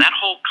 Mm-hmm. That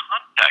whole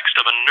context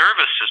of a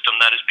nervous system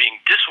that is being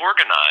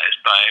disorganized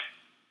by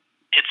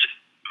its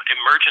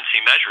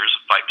emergency measures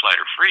of fight, flight,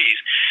 or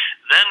freeze,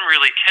 then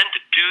really tend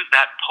to do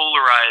that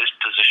polarized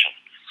position.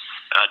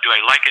 Do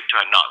I like it? Do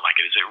I not like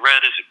it? Is it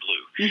red? Is it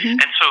blue? Mm-hmm.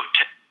 And so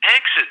to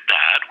exit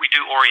that, we do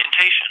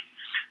orientation.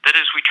 That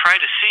is, we try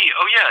to see,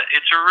 oh yeah,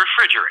 it's a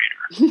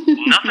refrigerator.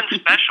 Nothing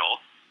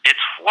special.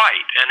 It's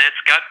white, and it's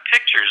got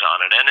pictures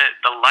on it, and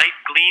the light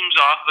gleams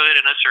off of it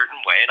in a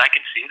certain way, and I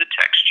can see the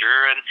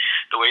texture and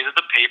the way that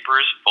the paper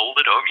is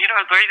folded over.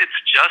 The way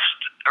it's just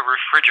a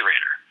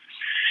refrigerator.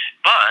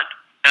 But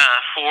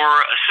for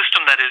a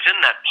system that is in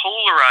that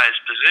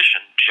polarized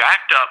position,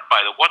 jacked up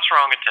by the what's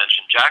wrong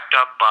attention, jacked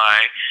up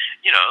by,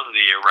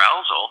 the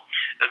arousal,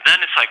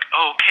 then it's like,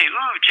 oh, okay,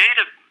 ooh,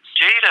 Jada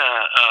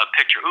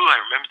picture. Ooh, I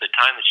remember the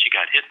time that she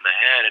got hit in the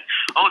head, and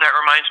oh, that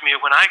reminds me of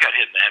when I got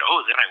hit in the head.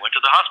 Oh, then I went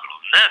to the hospital,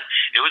 and then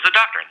it was a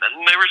doctor, and then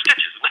there were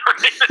stitches, and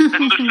the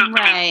system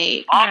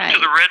is off to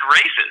the red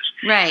races.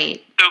 Right.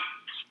 So,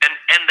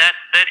 and that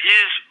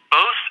is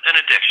both an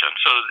addiction.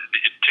 So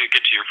to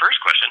get to your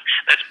first question,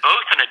 that's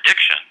both an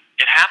addiction.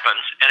 It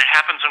happens, and it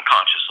happens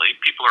unconsciously.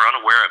 People are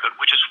unaware of it,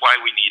 which is why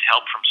we need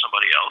help from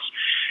somebody else,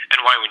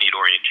 and why we need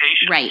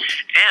orientation. Right.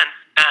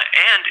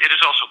 And it is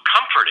also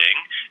comforting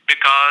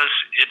because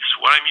it's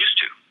what I'm used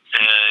to.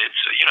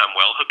 I'm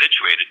well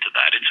habituated to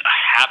that. It's a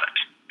habit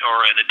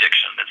or an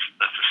addiction.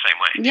 That's the same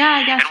way. Yeah,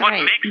 I guess you're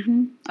right.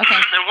 Okay.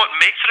 And what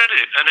makes it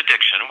an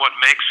addiction? What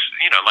makes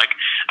like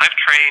I've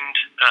trained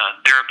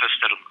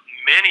therapists at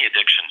many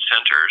addiction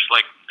centers,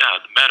 like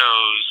the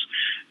Meadows,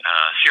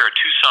 Sierra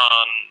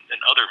Tucson, and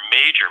other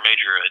major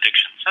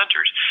addiction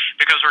centers,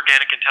 because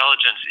organic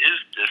intelligence is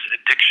this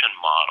addiction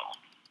model.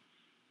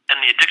 And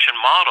the addiction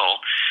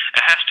model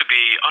has to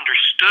be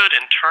understood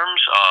in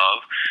terms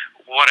of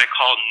what I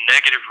call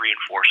negative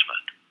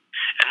reinforcement.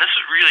 And this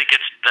really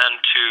gets then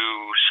to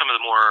some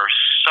of the more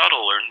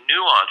subtle or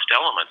nuanced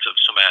elements of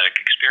somatic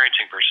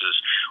experiencing versus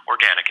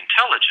organic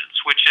intelligence,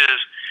 which is,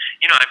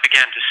 I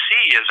began to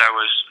see as I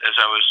was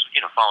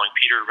following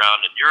Peter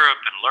around in Europe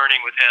and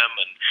learning with him,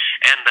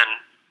 and then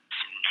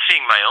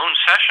seeing my own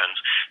sessions,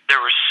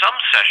 there were some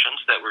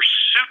sessions that were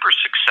super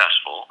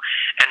successful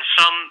and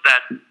some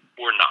that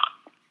were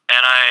not.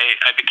 And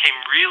I became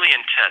really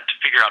intent to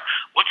figure out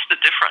what's the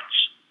difference,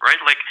 right?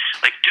 Like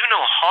do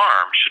no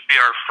harm should be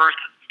our first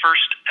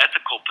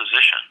ethical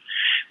position.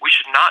 We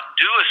should not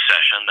do a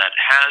session that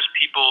has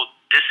people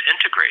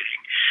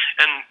disintegrating.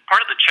 And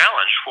part of the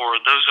challenge for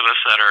those of us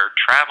that are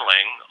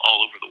traveling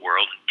all over the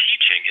world and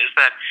teaching is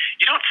that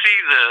you don't see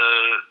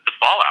the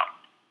fallout.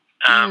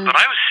 But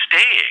I was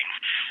staying,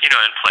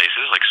 in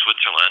places like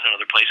Switzerland and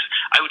other places.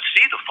 I would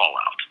see the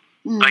fallout.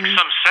 Like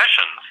some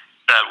sessions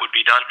that would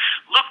be done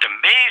looked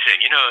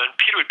amazing, and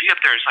Peter would be up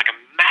there as like a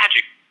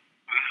magic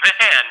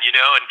man,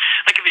 and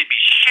like they'd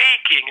be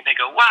shaking, and they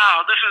go,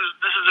 "Wow, this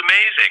is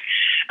amazing,"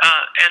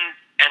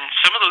 and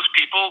some of those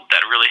people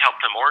that really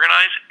helped them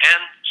organize,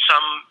 and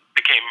some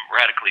became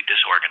radically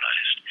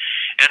disorganized,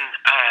 and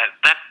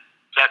that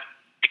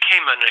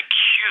became an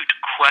acute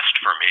quest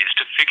for me, is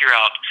to figure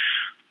out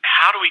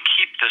how do we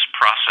keep this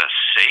process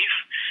safe,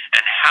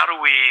 and how do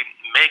we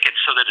make it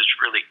so that it's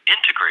really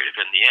integrative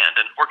in the end?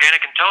 And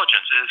organic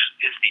intelligence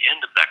is the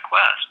end of that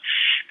quest,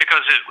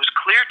 because it was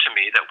clear to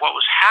me that what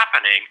was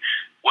happening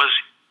was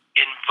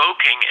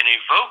invoking and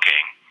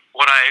evoking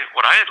what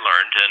I had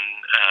learned in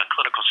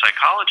clinical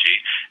psychology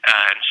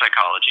and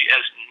psychology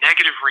as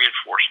negative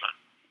reinforcement.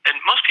 And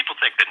most people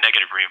think that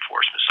negative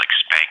reinforcement is like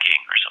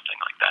spanking or something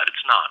like that.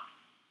 It's not.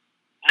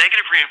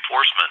 Negative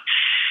reinforcement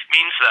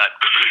means that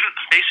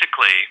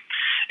basically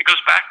it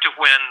goes back to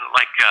when,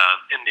 like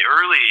in the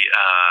early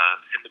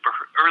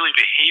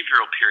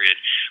behavioral period,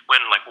 when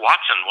like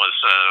Watson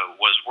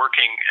was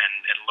working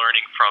and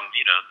learning from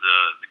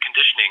the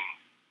conditioning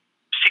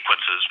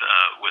sequences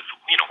with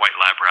white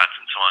lab rats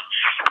and so on.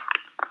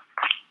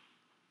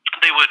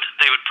 They would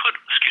put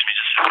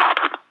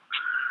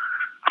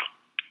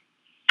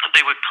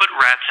they would put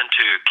rats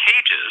into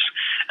cages,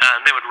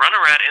 and they would run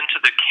a rat into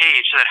the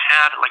cage that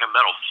had like a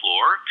metal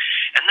floor,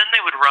 and then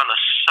they would run a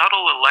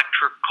subtle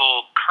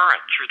electrical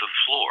current through the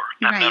floor,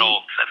 that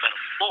metal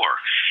floor,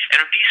 and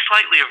it would be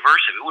slightly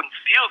aversive. It wouldn't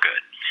feel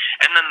good,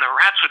 and then the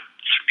rats would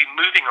be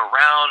moving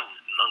around,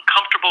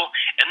 uncomfortable,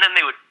 and then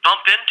they would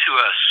bump into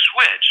a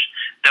switch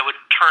that would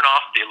turn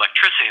off the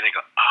electricity, and they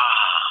go,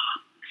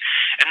 ah.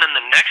 And then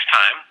the next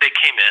time they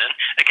came in,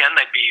 again,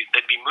 they'd be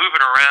moving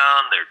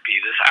around. There'd be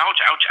this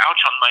ouch, ouch,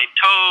 ouch on my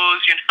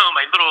toes,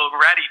 my little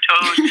ratty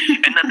toes.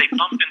 And then they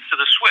bump into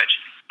the switch.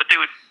 But they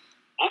would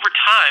over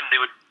time,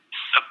 they would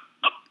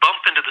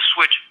bump into the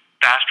switch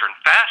faster and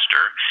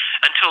faster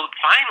until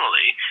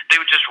finally they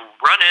would just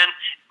run in,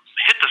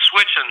 hit the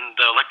switch, and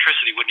the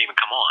electricity wouldn't even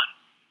come on.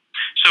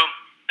 So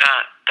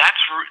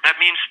that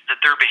means that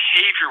their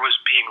behavior was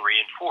being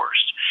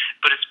reinforced,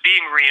 but it's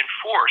being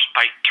reinforced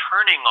by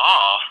turning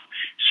off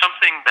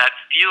something that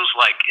feels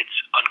like it's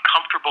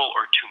uncomfortable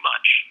or too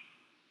much.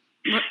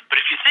 But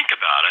if you think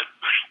about it,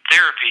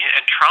 therapy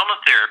and trauma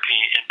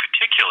therapy in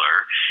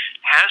particular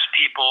has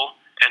people,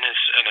 and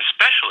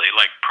especially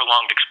like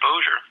prolonged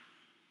exposure,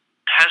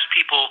 has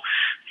people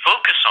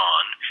focus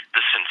on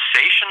the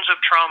sensations of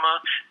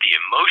trauma, the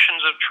emotions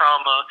of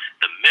trauma,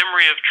 the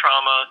memory of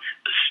trauma,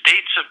 the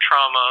states of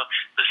trauma,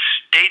 the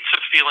states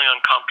of feeling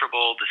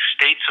uncomfortable, the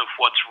states of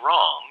what's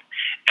wrong,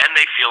 and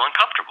they feel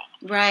uncomfortable.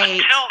 Right.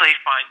 Until they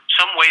find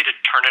some way to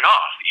turn it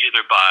off,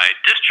 either by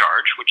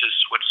discharge, which is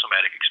what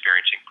somatic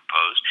experiencing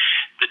proposed,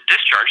 the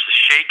discharge, the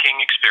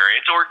shaking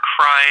experience, or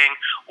crying,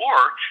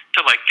 or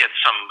to like get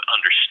some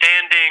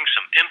understanding,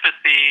 some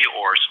empathy,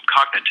 or some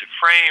cognitive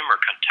frame or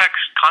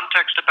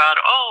context about,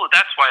 oh,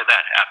 that's why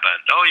that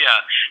happened. Oh, yeah,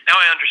 now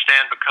I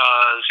understand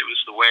because it was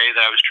the way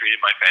that I was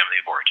treated in my family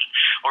of origin.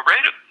 Or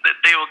right,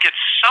 they will get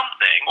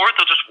something, or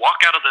they'll just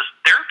walk out of this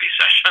therapy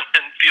session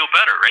and feel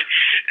better, right?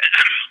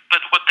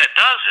 But what that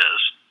does is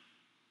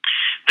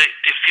that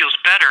it feels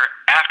better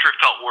after it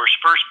felt worse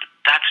first, but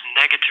that's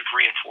negative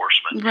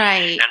reinforcement.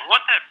 Right. And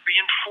what that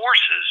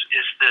reinforces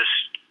is this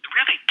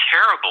really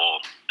terrible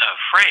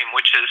frame,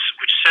 which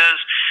says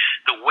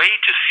the way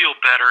to feel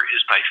better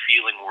is by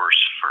feeling worse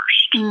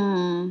first.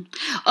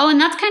 Oh, and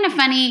that's kind of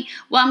funny.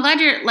 Well, I'm glad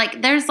you're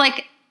like, there's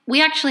like,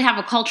 we actually have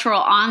a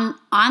cultural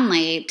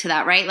onlay to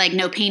that, right? Like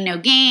no pain, no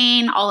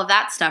gain, all of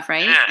that stuff,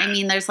 right? Yeah. I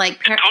mean, there's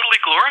like... It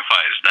totally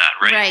glorifies that,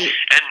 right? Right.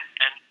 And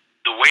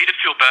the way to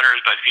feel better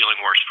is by feeling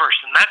worse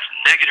first, and that's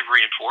negative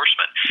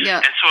reinforcement.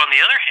 Yeah. And so on the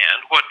other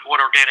hand, what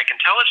organic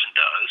intelligence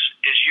does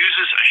is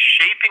uses a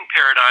shaping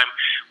paradigm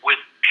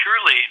with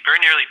very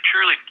nearly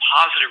purely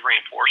positive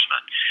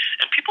reinforcement.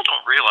 And people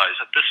don't realize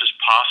that this is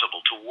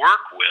possible to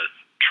work with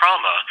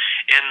trauma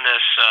in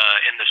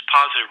this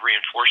positive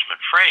reinforcement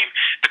frame,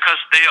 because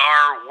they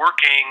are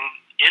working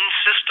in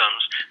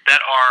systems that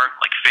are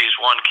like phase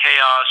one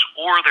chaos,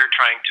 or they're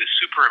trying to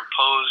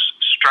superimpose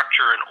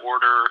structure and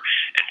order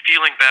and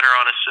feeling better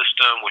on a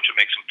system, which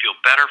makes them feel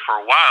better for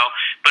a while,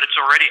 but it's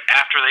already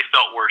after they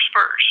felt worse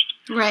first.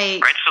 Right.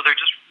 Right? So they're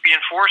just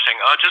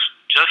reinforcing,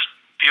 just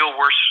feel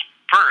worse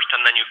first,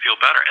 and then you feel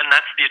better. And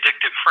that's the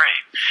addictive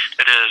frame.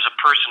 That is a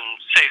person,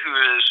 say, who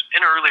is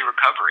in early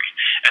recovery,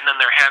 and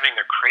then they're having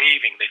a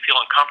craving, they feel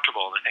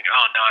uncomfortable, and they think,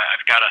 oh no,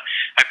 I've got to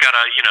I've got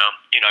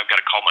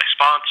to call my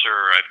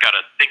sponsor, I've got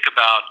to think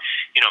about,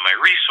 my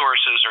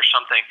resources or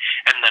something,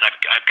 and then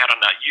I've got to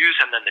not use,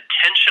 and then the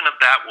tension of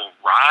that will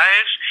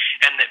rise,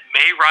 and it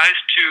may rise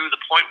to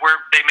the point where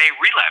they may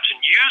relapse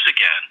and use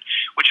again,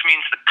 which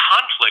means the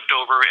conflict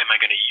over am I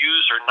going to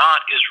use or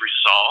not is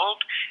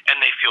resolved, and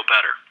they feel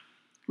better.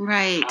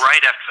 Right.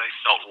 Right after they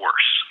felt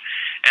worse.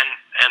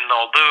 And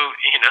although,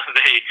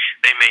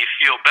 they may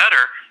feel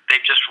better,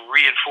 they've just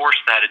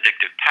reinforced that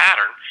addictive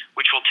pattern,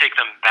 which will take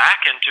them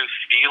back into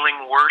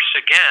feeling worse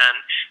again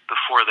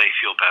before they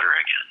feel better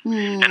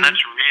again. And that's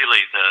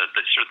really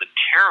the sort of the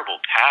terrible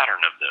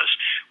pattern of this,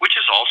 which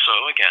is also,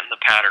 again, the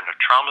pattern of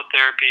trauma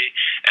therapy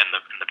and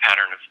the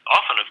pattern of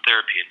often of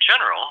therapy in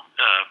general,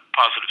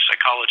 positive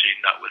psychology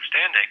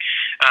notwithstanding.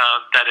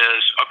 That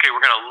is, okay,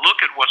 we're going to look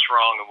at what's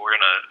wrong, and we're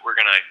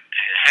going to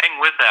hang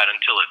with that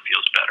until it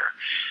feels better.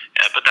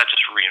 But that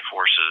just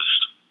reinforces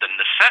the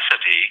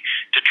necessity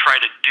to try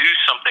to do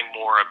something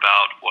more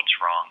about what's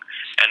wrong.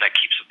 And that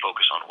keeps the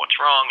focus on what's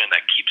wrong, and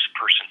that keeps the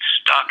person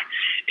stuck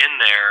in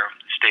their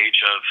stage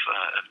of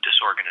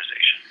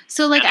disorganization.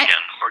 So, like, and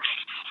again,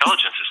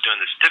 intelligence is doing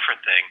this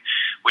different thing,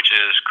 which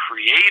is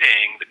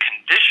creating the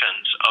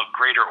conditions of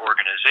greater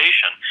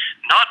organization,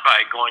 not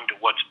by going to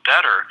what's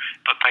better,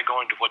 but by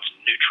going to what's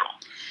neutral,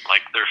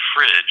 like their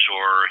fridge,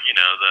 or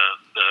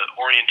the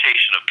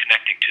orientation of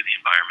connecting to the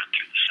environment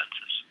through the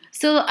senses.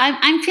 So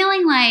I'm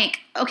feeling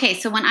like, okay,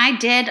 so when I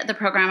did the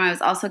program, I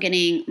was also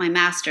getting my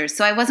master's.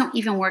 So I wasn't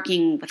even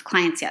working with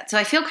clients yet. So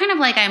I feel kind of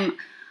like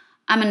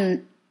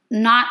I'm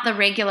not the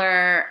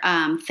regular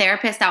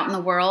therapist out in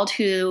the world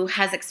who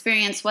has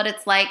experienced what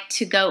it's like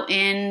to go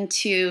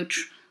into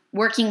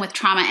working with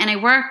trauma. And I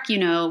work,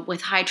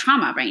 with high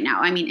trauma right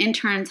now. I mean,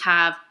 interns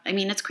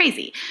it's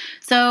crazy.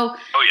 So,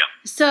 oh yeah.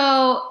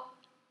 So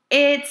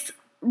it's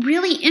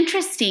really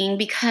interesting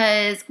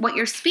because what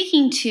you're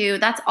speaking to,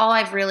 that's all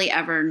I've really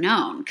ever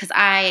known. Because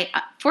I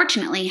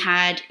fortunately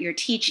had your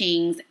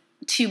teachings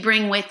to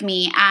bring with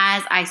me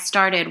as I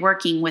started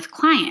working with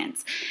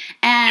clients.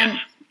 And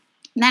yes.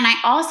 Then I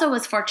also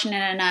was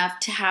fortunate enough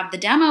to have the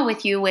demo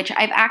with you, which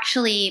I've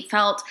actually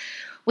felt,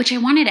 which I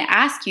wanted to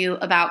ask you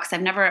about because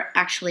I've never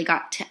actually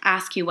got to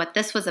ask you what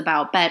this was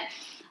about. But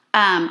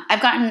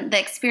I've gotten the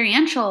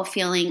experiential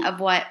feeling of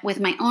what, with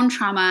my own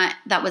trauma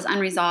that was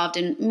unresolved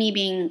and me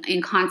being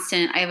in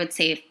constant, I would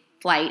say,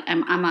 flight.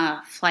 I'm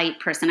a flight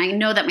person. I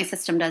know that my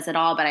system does it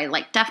all, but I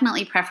like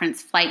definitely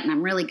preference flight, and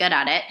I'm really good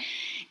at it.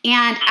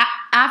 And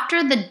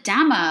after the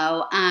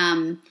demo,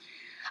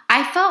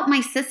 I felt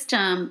my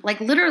system like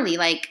literally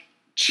like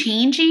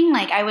changing.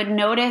 Like I would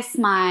notice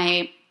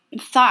my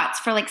thoughts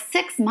for like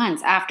 6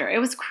 months after. It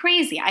was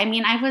crazy. I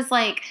mean, I was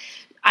like,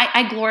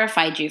 I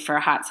glorified you for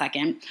a hot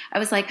second. I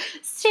was like,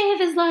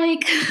 Steve is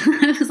like,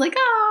 I was like,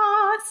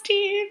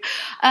 Steve.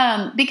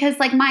 Because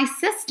like my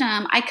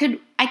system, I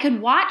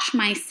could watch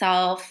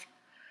myself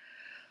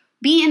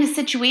be in a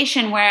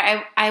situation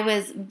where I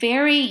was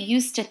very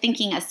used to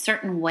thinking a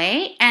certain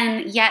way,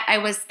 and yet I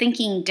was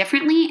thinking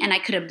differently, and I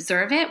could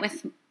observe it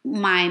with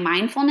my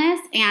mindfulness,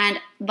 and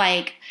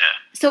like,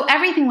 so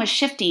everything was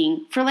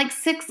shifting for like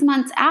 6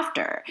 months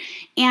after.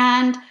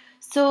 And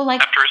so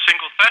like after a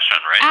single session,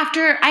 right?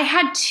 After I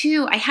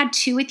had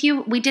two with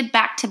you. We did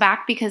back to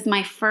back because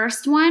my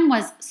first one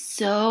was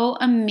so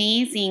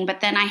amazing, but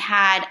then I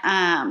had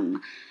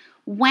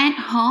went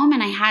home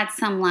and I had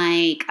some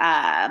like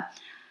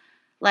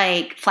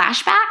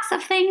flashbacks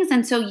of things,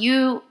 and so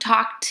you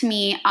talked to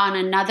me on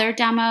another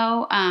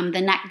demo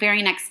the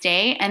very next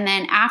day, and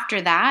then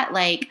after that,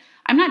 like,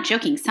 I'm not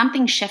joking,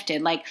 something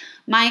shifted. Like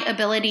my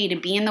ability to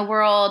be in the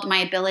world, my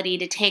ability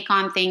to take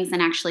on things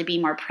and actually be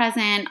more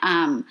present,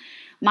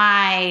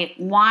 my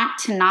want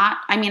to not,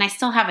 I mean, I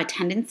still have a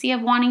tendency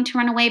of wanting to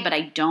run away, but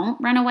I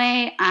don't run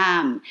away.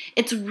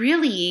 It's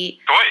really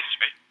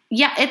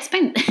yeah, it's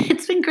been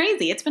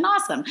crazy. It's been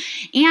awesome.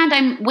 And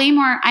I'm way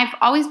more, I've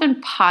always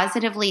been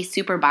positively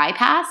super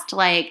bypassed.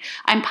 Like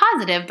I'm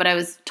positive, but I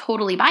was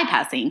totally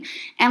bypassing.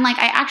 And like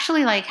I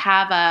actually like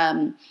have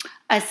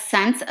a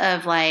sense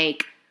of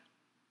like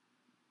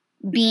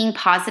being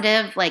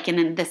positive, like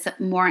in this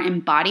more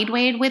embodied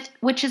way,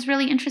 which is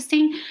really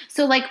interesting.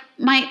 So like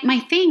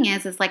my thing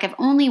is like I've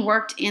only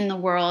worked in the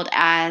world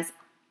as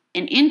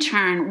an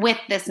intern with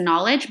this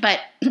knowledge,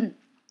 but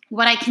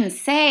what I can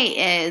say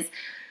is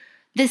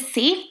the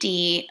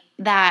safety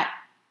that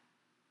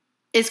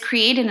is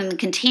created in the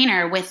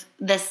container with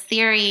this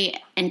theory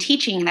and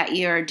teaching that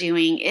you're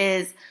doing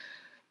is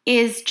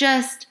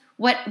just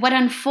what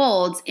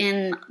unfolds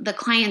in the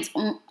client's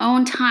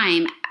own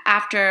time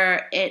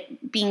after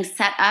it being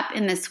set up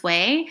in this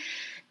way.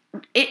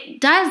 It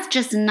does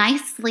just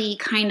nicely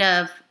kind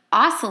of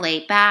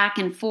oscillate back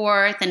and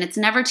forth, and it's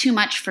never too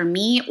much for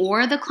me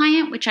or the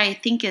client, which I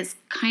think is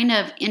kind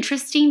of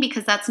interesting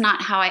because that's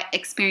not how I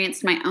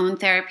experienced my own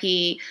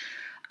therapy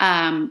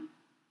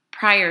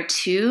prior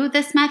to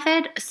this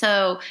method.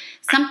 So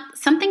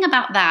something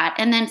about that,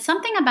 and then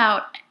something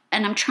about,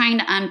 and I'm trying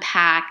to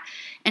unpack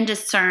and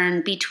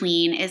discern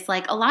between, is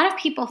like a lot of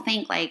people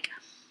think like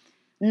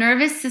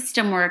nervous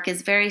system work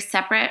is very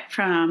separate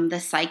from the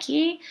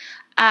psyche.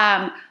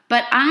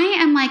 But I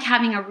am like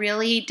having a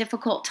really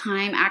difficult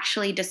time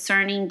actually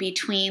discerning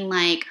between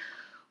like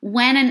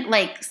when,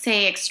 like,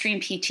 say, extreme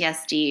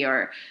PTSD,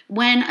 or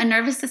when a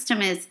nervous system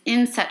is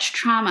in such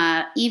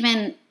trauma,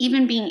 even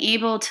being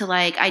able to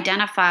like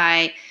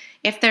identify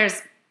if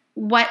there's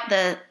what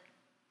the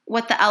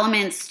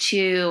elements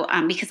to,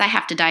 because I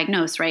have to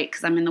diagnose, right?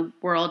 Because I'm in the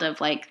world of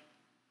like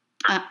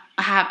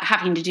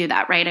having to do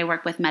that, right? I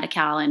work with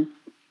Medi-Cal, and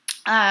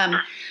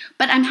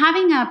but I'm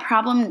having a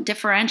problem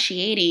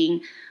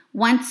differentiating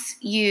once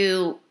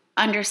you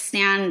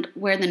understand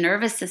where the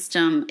nervous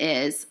system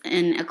is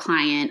in a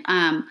client,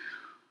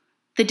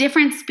 the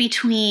difference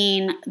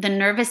between the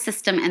nervous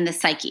system and the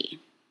psyche,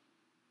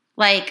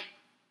 like,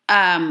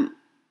 and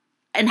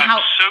how.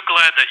 I'm so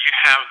glad that you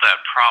have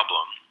that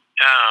problem,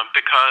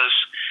 because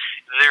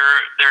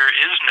there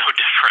is no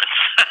difference,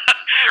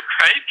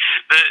 right?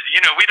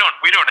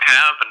 We don't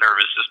have a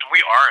nervous system.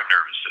 We are a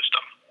nervous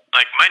system.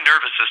 Like my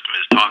nervous system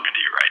is talking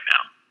to you right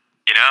now.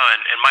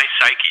 And my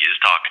psyche is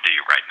talking to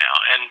you right now.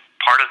 And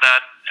part of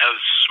that, a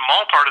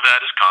small part of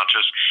that is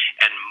conscious,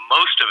 and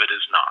most of it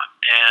is not.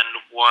 And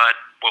what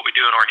we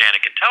do in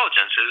organic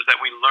intelligence is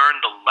that we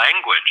learn the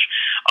language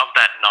of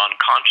that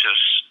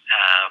non-conscious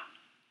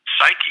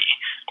psyche,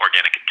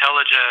 organic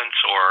intelligence,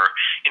 or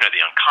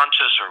the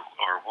unconscious,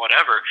 or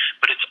whatever,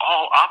 but it's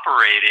all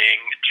operating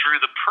through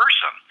the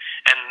person.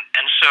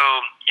 And so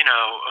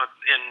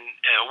in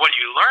what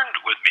you learned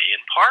with me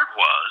in part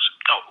was,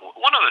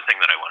 one other thing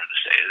that I wanted to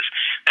say is,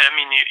 I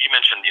mean, you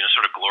mentioned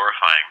sort of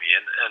glorifying me,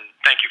 and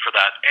thank you for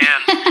that.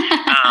 And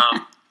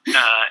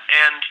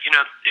and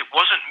it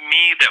wasn't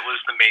me that was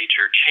the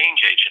major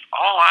change agent.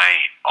 All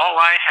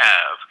I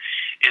have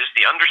is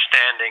the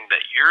understanding that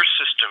your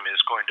system is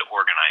going to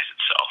organize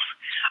itself.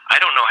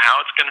 I don't know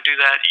how it's going to do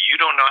that. You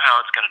don't know how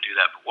it's going to do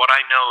that. But what I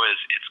know is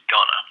it's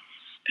gonna.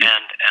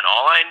 And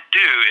all I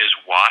do is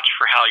watch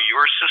for how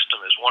your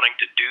system is wanting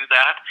to do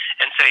that,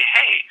 and say,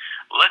 hey,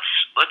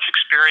 let's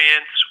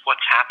experience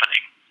what's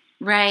happening.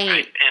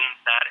 Right. In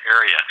that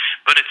area.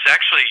 But it's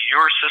actually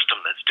your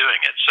system that's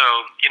doing it. So,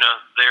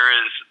 there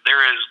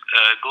is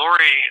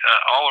glory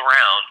all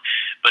around,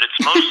 but it's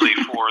mostly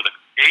for the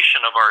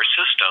creation of our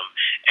system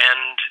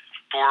and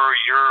for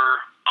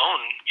your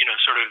own,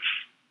 sort of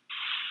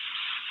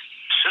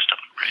system.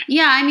 Right?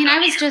 Yeah, I mean,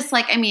 I was just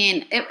like, I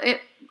mean,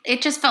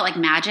 it just felt like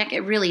magic.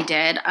 It really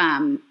did.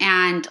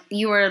 And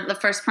you were the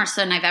first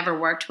person I've ever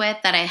worked with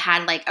that I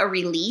had like a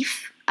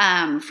relief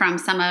from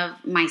some of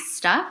my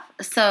stuff.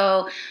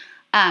 So,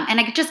 and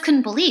I just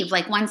couldn't believe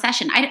like one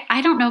session.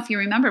 I don't know if you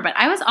remember, but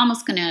I was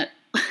almost gonna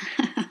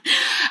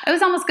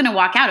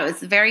walk out. It was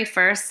the very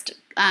first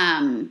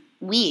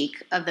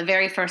week of the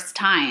very first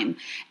time,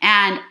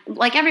 and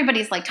like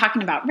everybody's like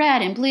talking about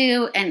red and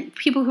blue, and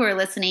people who are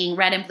listening,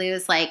 red and blue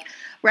is like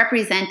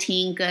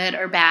representing good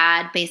or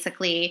bad,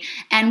 basically.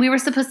 And we were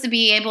supposed to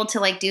be able to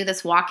like do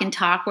this walk and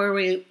talk where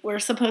we were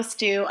supposed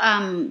to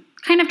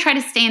kind of try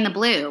to stay in the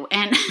blue,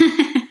 and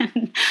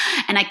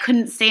and I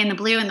couldn't stay in the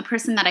blue. And the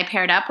person that I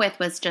paired up with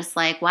was just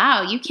like,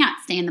 wow, you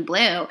can't stay in the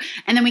blue.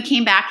 And then we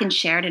came back and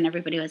shared, and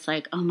everybody was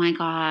like, oh my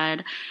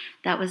God,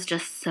 that was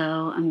just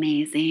so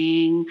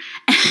amazing.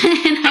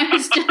 And I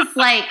was just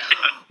like,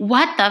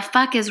 what the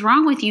fuck is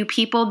wrong with you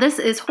people? This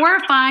is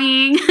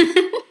horrifying.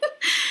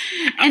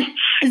 And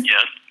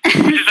yes,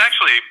 which is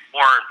actually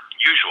more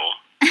usual.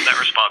 That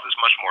response is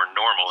much more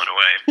normal in a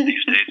way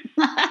these days.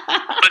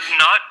 But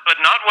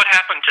not what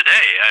happened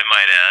today, I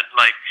might add.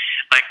 Like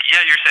yeah,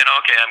 you're saying,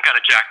 okay, I'm kind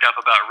of jacked up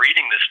about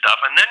reading this stuff,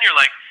 and then you're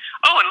like,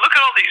 oh, and look at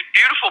all these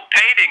beautiful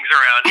paintings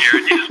around here.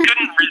 And you just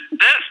couldn't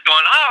resist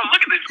going, oh, look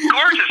at this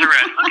gorgeous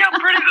around. Look how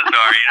pretty these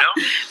are, you know?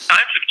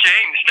 Times have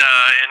changed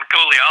in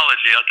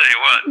coleology, I'll tell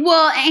you what.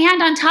 Well,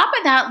 and on top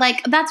of that,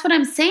 like, that's what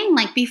I'm saying.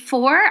 Like,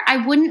 before,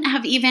 I would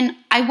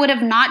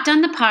have not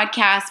done the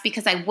podcast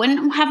because I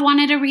wouldn't have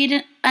wanted to read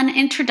an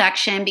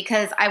introduction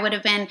because I would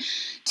have been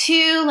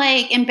too,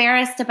 like,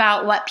 embarrassed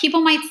about what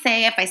people might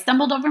say if I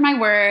stumbled over my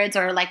words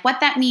or, like, what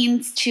that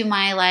means to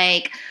my,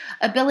 like,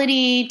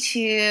 ability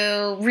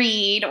to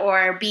read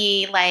or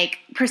be like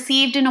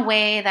perceived in a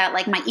way that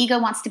like my ego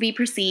wants to be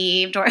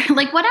perceived or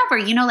like whatever,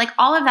 you know, like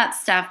all of that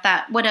stuff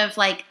that would have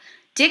like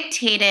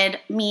dictated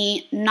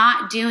me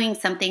not doing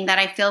something that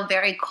I feel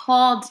very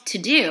called to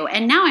do.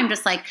 And now I'm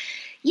just like,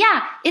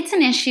 yeah, it's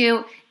an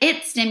issue.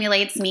 It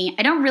stimulates me.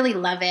 I don't really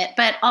love it,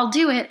 but I'll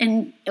do it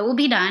and it will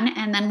be done.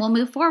 And then we'll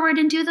move forward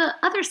and do the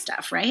other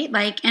stuff, right?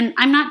 Like, and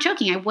I'm not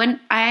joking.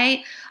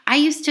 I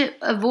used to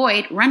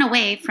run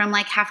away from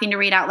like having to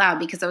read out loud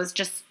because it was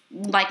just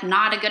like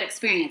not a good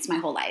experience my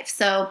whole life.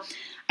 So,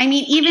 I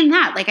mean, even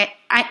that,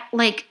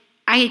 like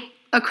I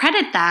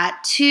accredit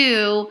that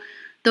to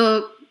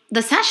the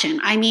session.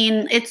 I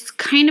mean, it's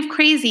kind of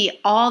crazy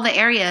all the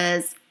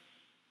areas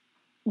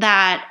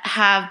that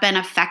have been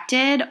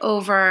affected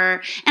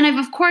over, and I've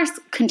of course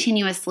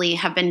continuously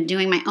have been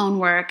doing my own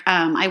work.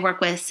 I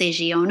work with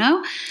Seiji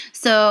Ono,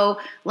 so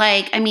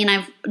like I mean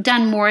I've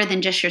done more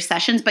than just your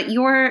sessions, but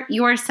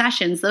your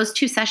sessions, those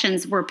 2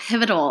 sessions were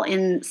pivotal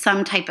in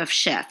some type of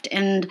shift.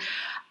 And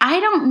I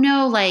don't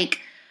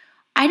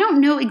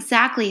know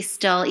exactly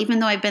still, even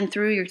though I've been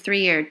through your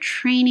 3-year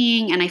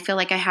training, and I feel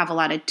like I have a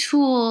lot of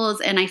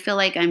tools, and I feel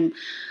like I'm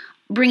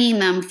bringing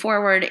them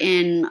forward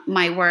in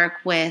my work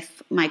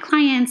with my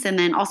clients and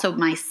then also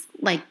my,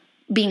 like,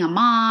 being a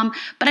mom,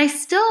 but I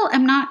still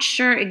am not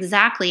sure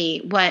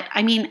exactly what,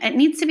 I mean, it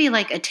needs to be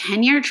like a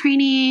 10-year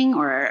training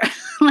or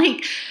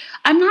like,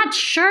 I'm not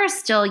sure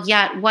still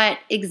yet what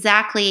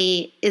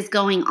exactly is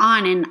going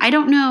on. And I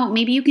don't know,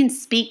 maybe you can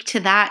speak to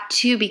that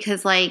too,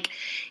 because like,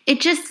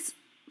 it just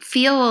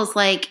feels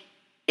like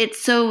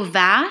it's so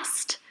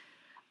vast.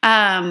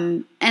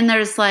 And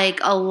there's like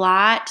a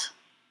lot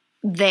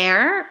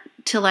there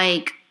to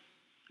like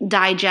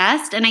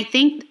digest, and I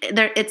think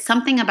it's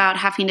something about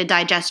having to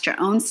digest your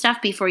own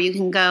stuff before you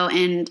can go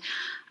and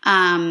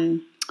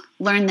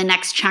learn the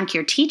next chunk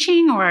you're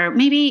teaching, or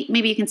maybe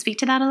you can speak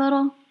to that a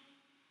little.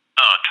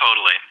 Oh,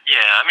 totally.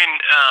 Yeah, I mean,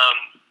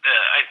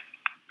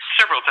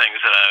 several things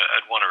that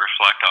I'd want to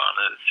reflect on.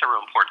 Several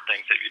important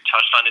things that you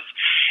touched on.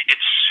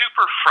 It's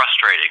super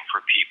frustrating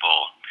for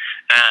people.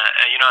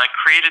 You know, I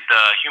created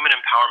the Human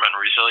Empowerment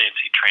and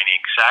Resiliency training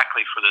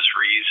exactly for this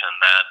reason,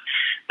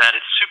 that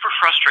it's super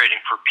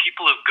frustrating for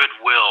people of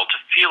goodwill to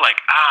feel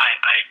like,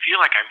 I feel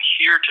like I'm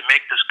here to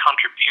make this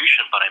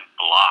contribution, but I'm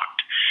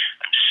blocked.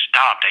 I'm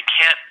stopped. I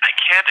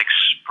can't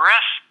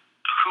express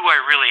who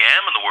I really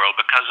am in the world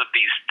because of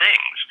these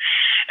things.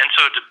 And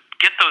so to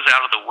get those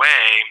out of the way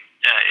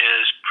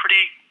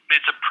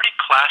it's a pretty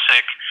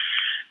classic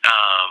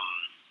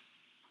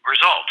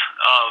result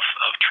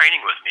of training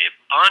with me. A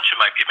bunch of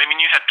my people, I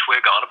mean, you had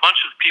Twig on, a bunch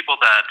of people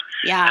that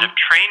have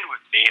trained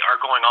with me are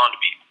going on to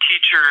be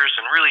teachers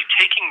and really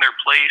taking their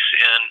place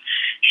in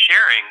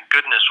sharing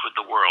goodness with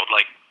the world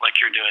like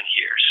you're doing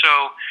here.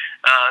 So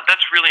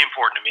that's really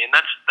important to me, and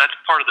that's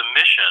part of the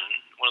mission.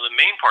 One of the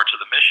main parts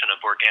of the mission of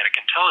Organic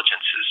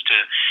Intelligence is to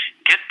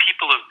get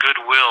people of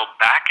goodwill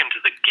back into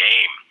the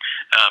game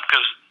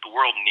because the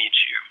world needs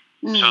you.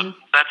 So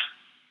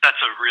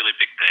that's a really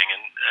big thing,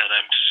 and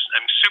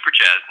I'm super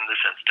jazzed in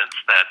this instance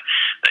that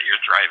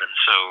you're thriving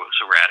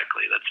so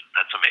radically.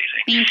 That's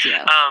amazing. Thank you.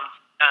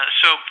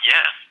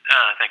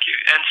 Thank you.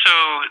 And so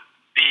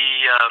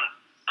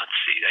let's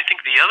see. I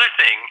think the other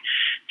thing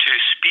to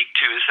speak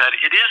to is that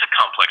it is a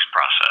complex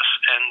process,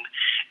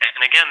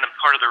 and again, the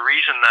part of the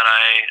reason that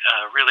I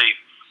really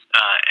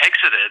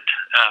exited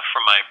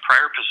from my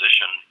prior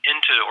position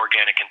into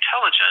organic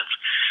intelligence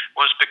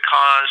was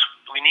because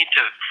we need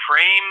to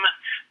frame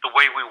the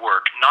way we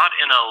work not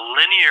in a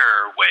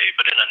linear way,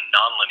 but in a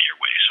nonlinear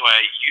way. So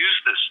I use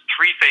this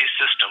three-phase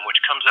system,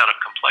 which comes out of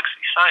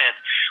complexity science,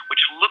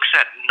 which looks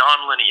at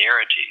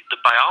nonlinearity. The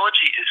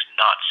biology is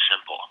not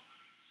simple.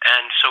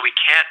 And so we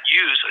can't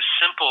use a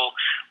simple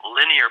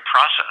linear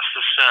process.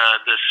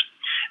 This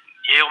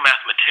Yale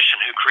mathematician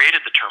who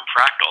created the term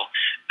fractal,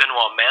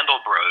 Benoit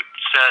Mandelbrot,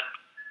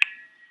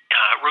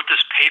 wrote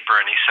this paper,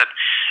 and he said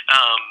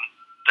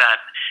that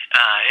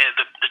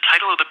the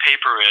title of the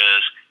paper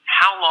is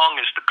 "How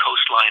Long is the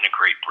Coastline of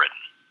Great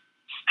Britain?"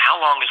 How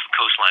long is the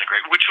coastline of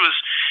Great Britain?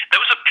 That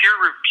was a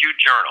peer-reviewed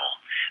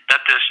journal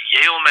that this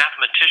Yale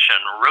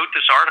mathematician wrote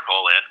this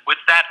article in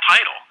with that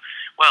title.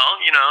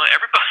 Well,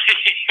 everybody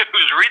who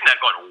was reading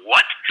that going,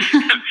 what?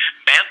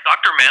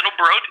 Dr.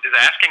 Mandelbrot is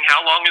asking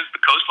how long is the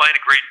coastline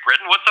of Great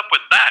Britain? What's up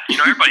with that?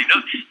 Everybody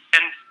knows.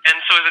 And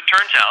so as it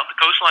turns out, the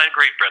coastline of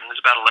Great Britain is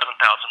about 11,000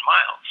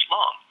 miles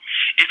long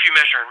if you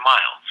measure in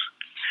miles.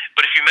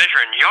 But if you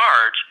measure in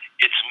yards,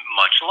 it's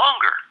much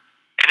longer.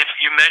 And if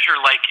you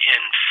measure like in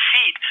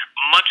feet,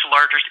 much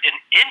larger, in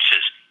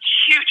inches,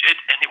 huge.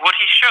 And what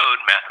he showed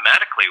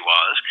mathematically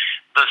was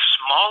the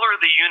smaller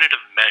the unit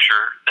of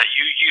measure that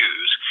you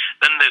use,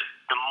 then the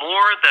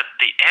more that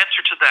the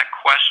answer to that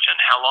question,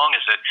 how long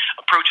is it,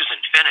 approaches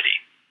infinity.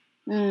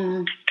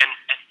 And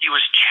he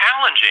was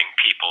challenging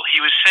people. He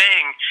was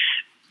challenging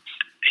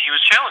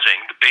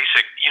the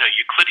basic,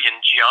 Euclidean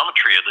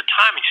geometry of the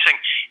time. He's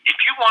saying, if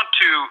you want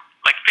to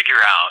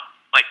figure out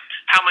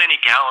how many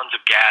gallons of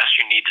gas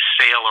you need to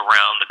sail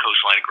around the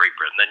coastline of Great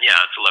Britain, then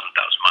it's 11,000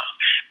 miles.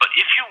 But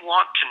if you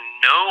want to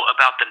know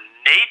about the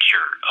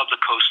nature of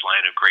the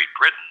coastline of Great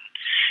Britain,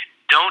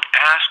 don't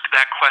ask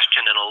that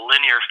question in a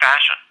linear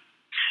fashion,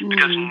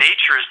 because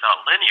nature is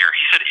not linear.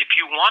 He said, if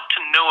you want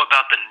to know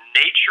about the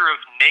nature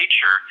of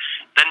nature,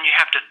 then you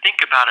have to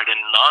think about it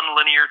in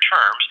nonlinear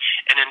terms,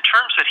 and in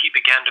terms that he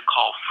began to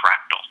call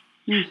fractal.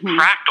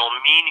 Fractal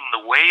meaning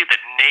the way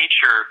that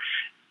nature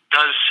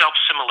does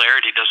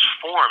self-similarity, does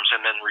forms, and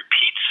then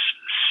repeats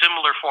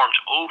similar forms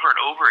over and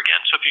over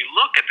again. So if you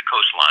look at the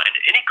coastline,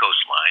 any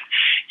coastline,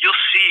 you'll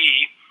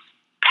see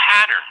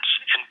patterns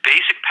and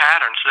basic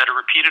patterns that are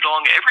repeated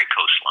along every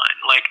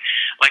coastline, like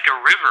a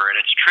river and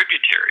its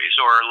tributaries,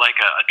 or like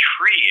a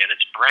tree and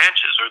its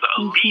branches, or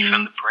a leaf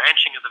and the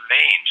branching of the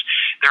veins.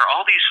 There are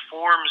all these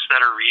forms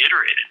that are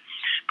reiterated.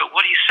 But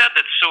what he said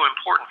that's so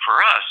important for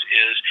us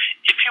is,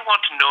 if you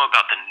want to know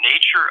about the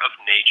nature of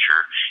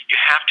nature, you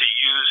have to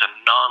use a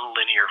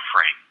nonlinear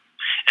frame.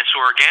 And so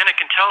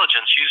organic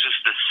intelligence uses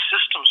this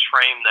systems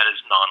frame that is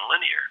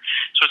nonlinear.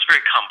 So it's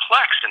very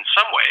complex in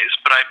some ways,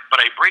 but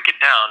I break it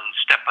down in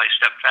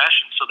step-by-step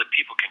fashion so that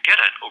people can get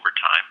it over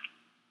time.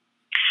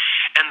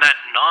 And that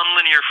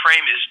nonlinear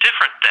frame is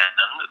different than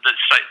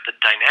the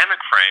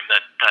dynamic frame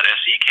that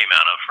SE came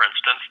out of, for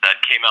instance, that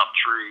came out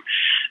through,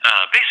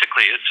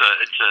 basically it's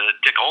a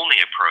Dick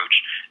Olney approach.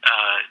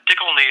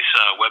 Dick Olney's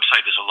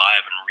website is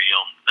Alive and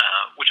Real,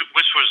 which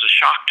was a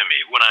shock to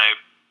me when I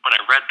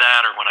read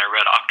that, or when I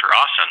read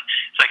Akhtar-Ahsan.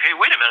 It's like, hey,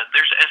 wait a minute,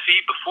 there's SE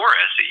before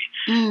SE.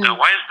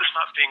 Why is this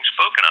not being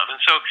spoken of? And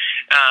so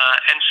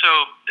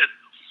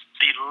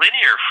the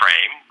linear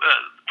frame,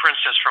 for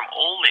instance, from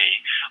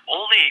Olney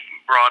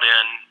brought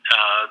in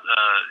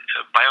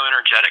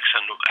bioenergetics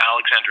and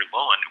Alexander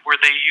Lowen, where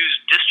they use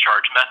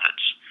discharge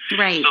methods.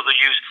 Right. So they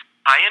use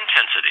high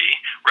intensity,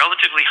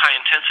 relatively high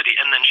intensity,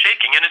 and then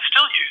shaking, and it's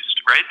still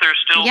used, right?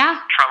 There's still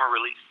trauma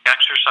relief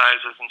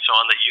exercises and so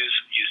on that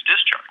use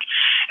discharge.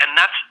 And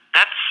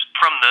that's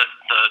from the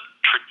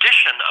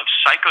tradition of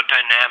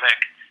psychodynamic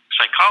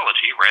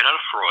psychology, right out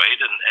of Freud,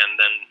 and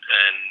then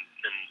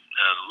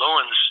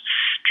Lowen's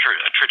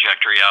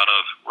trajectory out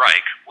of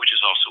Reich, which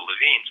is also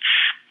Levine's.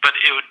 But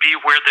it would be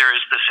where there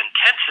is this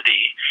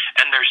intensity,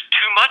 and there's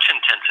too much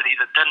intensity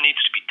that then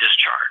needs to be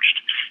discharged.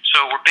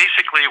 So we're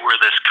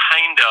this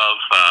kind of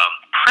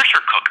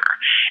pressure cooker,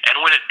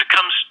 and when it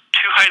becomes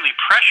too highly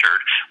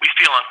pressured, we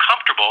feel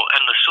uncomfortable,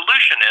 and the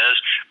solution is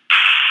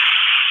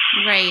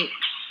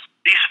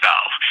release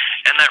valve,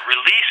 and that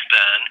release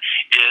then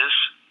is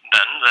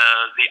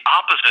the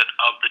opposite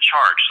of the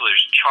charge. So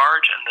there's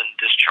charge and then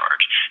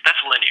discharge.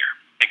 That's linear.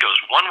 It goes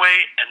one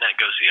way and then it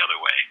goes the other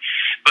way.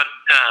 But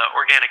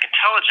organic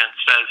intelligence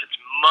says it's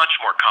much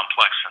more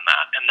complex than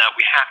that, and that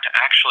we have to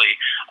actually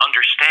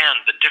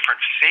understand the different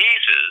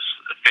phases,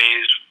 the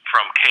phase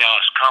from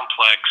chaos,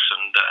 complex,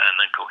 and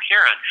then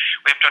coherent.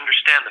 We have to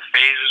understand the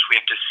phases. We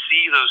have to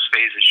see those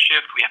phases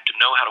shift. We have to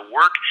know how to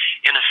work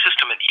in a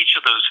system in each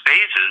of those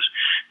phases,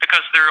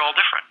 because they're all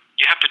different.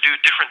 You have to do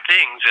different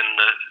things in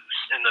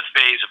the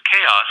phase of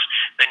chaos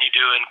than you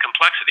do in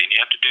complexity, and you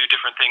have to do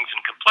different things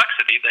in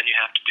complexity than you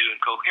have to do in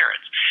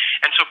coherence.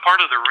 And so part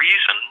of the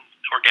reason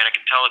organic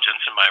intelligence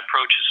and my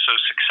approach is so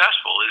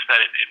successful is that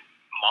it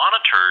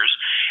monitors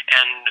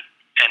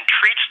and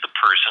treats the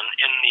person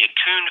in the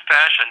attuned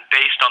fashion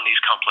based on these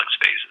complex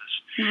phases.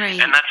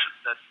 Right. And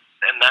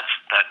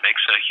that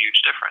makes a huge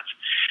difference.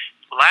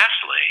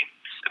 Lastly,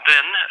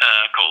 then,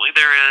 Coley,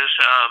 there is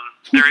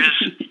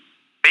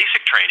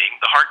basic training,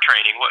 the heart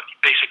training,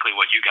 basically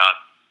what you got,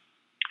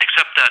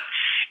 except that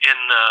in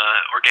the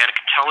organic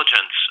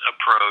intelligence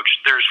approach,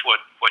 there's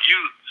what you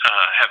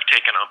have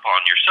taken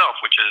upon yourself,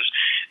 which is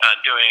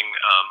doing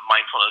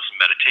mindfulness and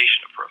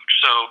meditation approach.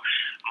 So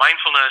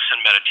mindfulness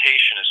and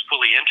meditation is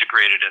fully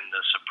integrated in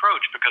this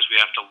approach because we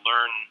have to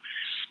learn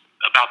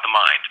about the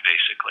mind,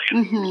 basically,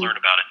 and learn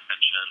about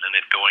attention and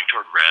it going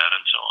toward red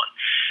and so on.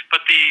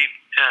 But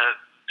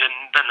then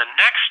the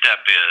next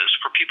step is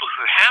for people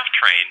who have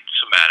trained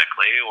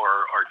somatically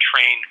or are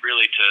trained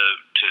really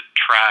to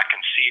track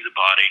and see the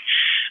body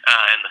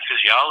and the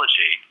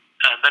physiology,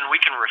 then we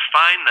can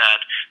refine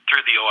that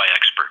through the OI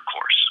Expert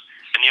course.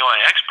 And the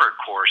OI Expert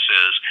course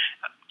is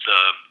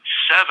the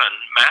 7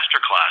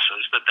 master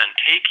classes that then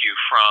take you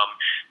from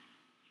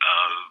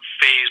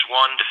phase 1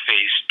 to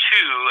phase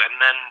 2, and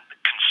then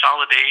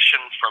consolidation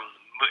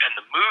and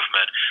the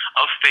movement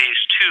of phase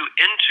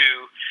 2 into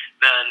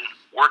then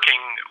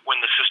working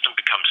when the system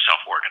becomes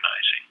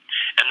self-organizing.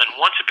 And then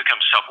once it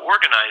becomes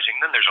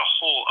self-organizing, then there's a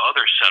whole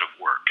other set of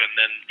work. And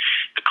then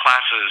the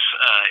classes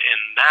in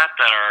that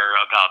are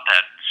about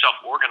that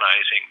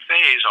self-organizing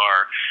phase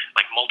are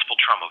like multiple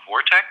trauma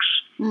vortex.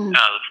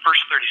 The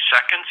first 30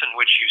 seconds in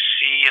which you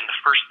see in the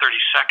first 30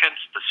 seconds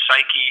the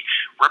psyche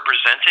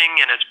representing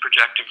in its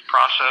projective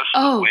process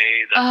the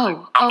way that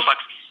the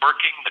complex is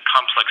working, the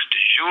complex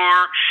du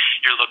jour.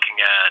 You're looking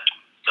at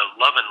the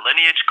love and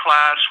lineage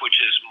class, which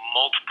is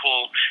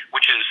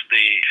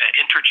the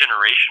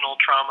intergenerational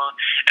trauma,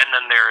 and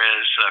then there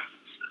is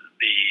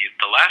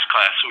the last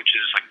class, which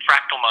is like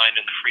fractal mind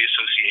and the free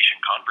association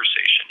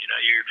conversation.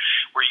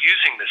 We're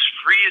using this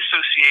free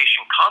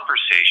association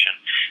conversation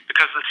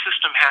because the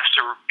system has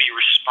to be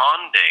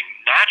responding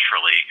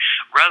naturally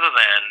rather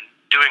than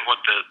doing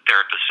what the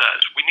therapist says.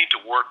 We need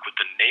to work with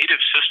the native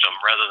system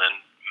rather than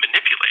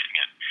manipulating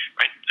it,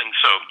 right? And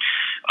so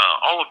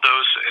all of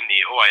those in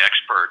the OI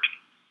Expert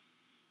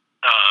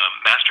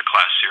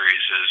masterclass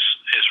series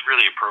is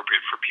really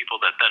appropriate for people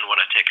that then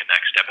want to take a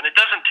next step. And it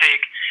doesn't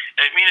take,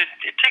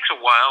 it takes a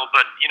while,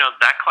 but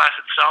that class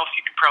itself,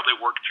 you can probably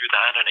work through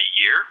that in a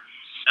year.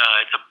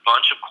 It's a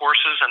bunch of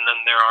courses, and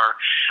then there are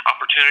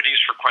opportunities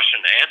for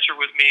question and answer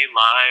with me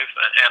live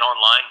and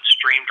online,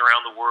 streamed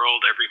around the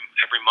world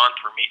every month.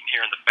 We're meeting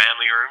here in the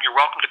family room. You're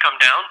welcome to come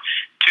down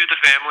to the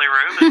family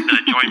room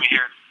and join me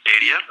here in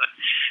Stadia. But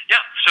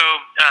yeah, so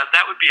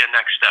that would be a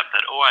next step.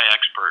 That OI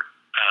Expert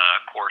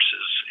course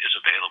is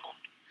available.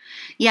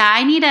 Yeah,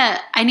 I need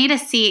to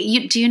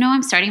see. Do you know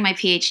I'm starting my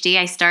PhD?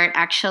 I start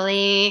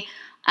actually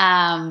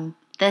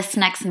this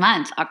next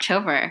month,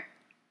 October.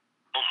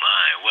 Oh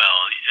my! Well,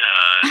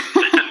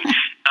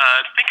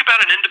 think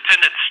about an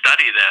independent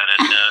study then,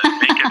 and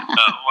make it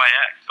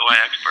OI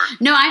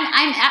Expert. No,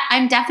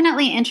 I'm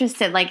definitely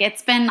interested. Like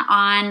it's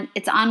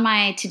on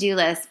my to-do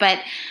list, but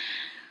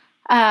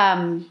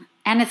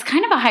and it's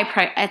kind of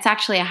it's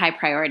actually a high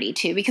priority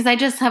too, because I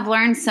just have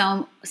learned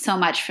so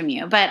much from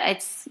you. But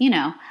it's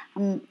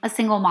I'm a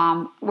single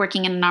mom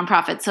working in a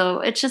nonprofit, so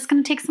it's just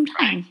going to take some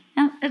time.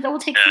 It will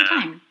take some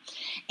time.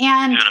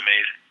 And it's been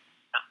amazing.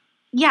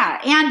 Yeah,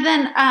 and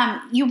then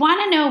you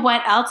want to know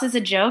what else is a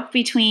joke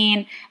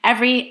between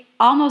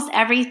almost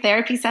every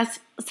therapy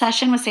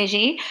session with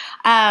Seiji.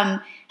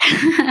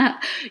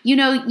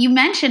 You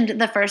mentioned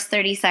the first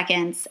 30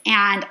 seconds,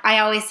 and I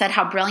always said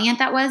how brilliant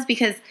that was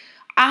because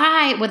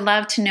I would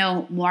love to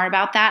know more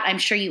about that. I'm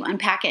sure you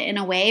unpack it in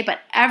a way, but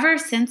ever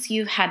since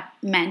you had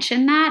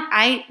mentioned that,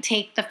 I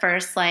take the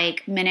first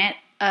minute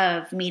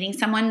of meeting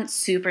someone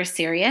super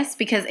serious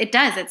because it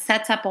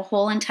sets up a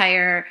whole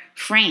entire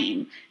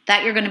frame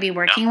that you're going to be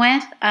working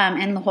with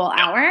in the whole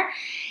hour.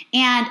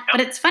 But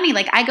it's funny,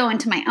 I go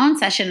into my own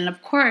session and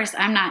of course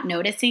I'm not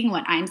noticing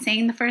what I'm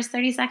saying the first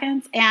 30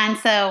 seconds. And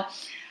so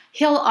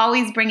he'll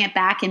always bring it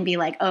back and be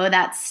like, oh,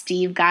 that's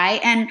Steve guy.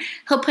 And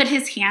he'll put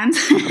his hands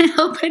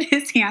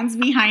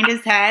behind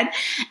his head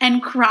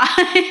and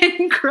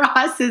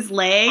cross his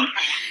leg.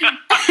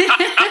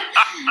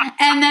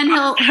 And then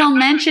he'll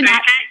mention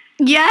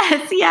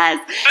Yes.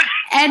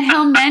 And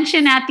he'll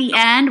mention at the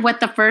end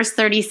what the first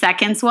 30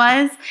 seconds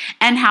was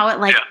and how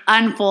it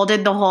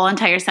unfolded the whole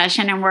entire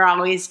session. And we're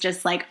always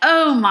just like,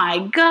 oh my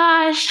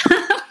gosh. That's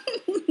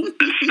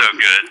so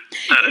good.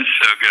 That is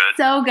so good.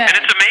 So good. And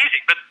it's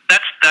amazing. But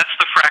that's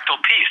the fractal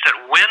piece, that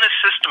when a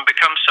system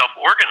becomes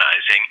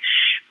self-organizing,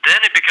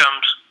 then it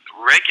becomes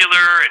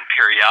regular and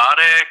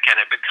periodic and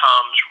it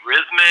becomes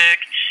rhythmic.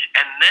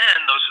 And then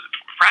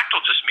fractal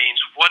just means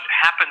what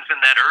happens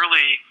in that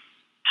early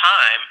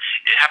time,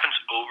 it happens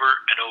over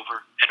and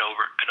over and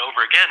over and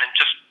over again, and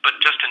just in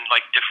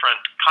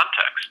different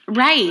contexts.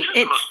 Right.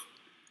 It's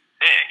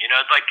thing,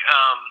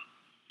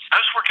 I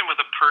was working with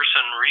a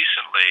person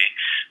recently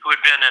who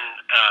had been in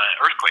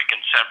earthquake in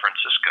San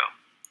Francisco,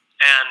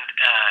 and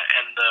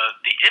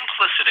the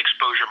implicit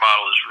exposure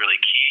model is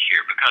really key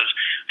here because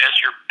as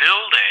you're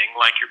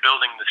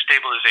building the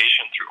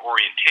stabilization through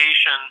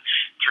orientation,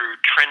 through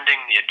trending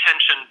the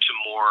attention to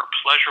more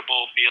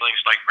pleasurable feelings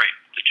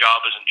the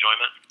job is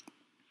enjoyment.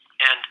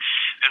 And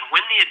And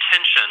when the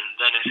attention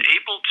then is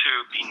able to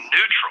be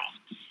neutral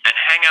and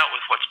hang out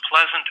with what's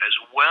pleasant as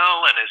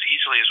well and as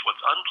easily as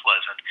what's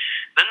unpleasant,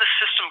 then the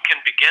system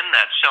can begin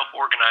that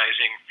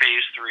self-organizing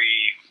phase 3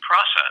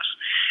 process.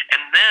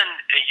 And then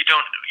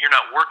you're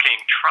not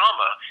working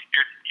trauma,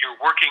 you're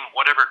working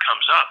whatever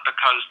comes up,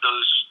 because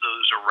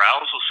those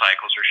arousal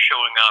cycles are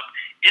showing up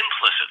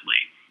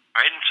implicitly.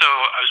 Right, and so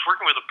I was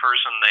working with a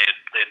person. They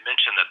had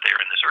mentioned that they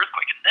were in this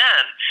earthquake, and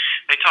then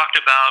they talked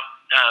about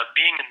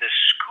being in this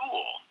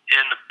school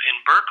in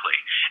Berkeley,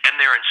 and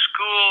they're in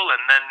school, and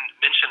then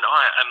mentioned,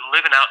 I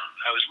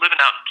was living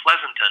out in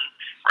Pleasanton,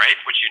 right,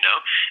 which you know,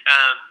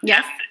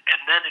 yes, and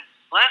then in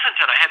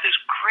Pleasanton, I had this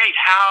great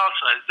house,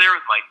 and I was there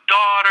with my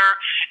daughter,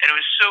 and it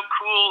was so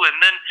cool.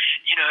 And then,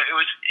 it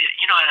was,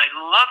 and I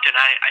loved it.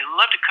 I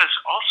loved it because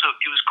also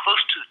it was close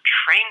to the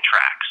train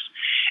tracks,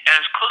 and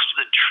it was close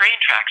to the train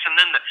tracks. And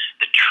then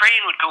the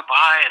train would go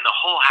by, and the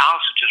whole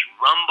house would just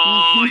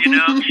rumble,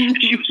 And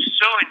she was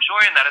so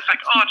enjoying that. It's like,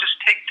 just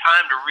take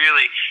time to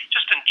really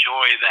just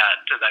enjoy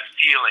that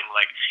feeling,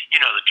 like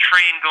the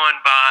train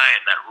going by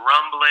and that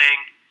rumbling.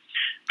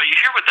 But you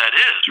hear what that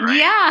is, right?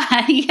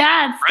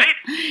 Yeah, right.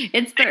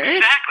 It's the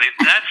exactly.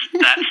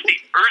 That's the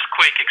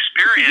earthquake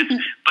experience,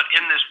 but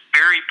in this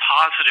very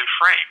positive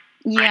frame.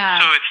 Right? Yeah.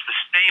 So it's the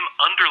same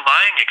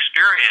underlying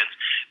experience,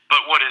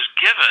 but what is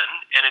given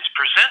and it's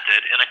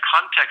presented in a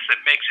context that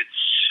makes it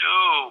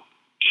so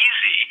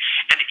easy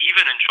and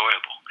even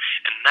enjoyable.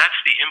 And that's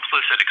the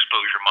implicit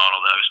exposure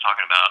model that I was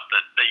talking about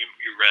that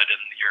you read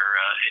in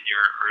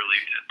your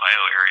early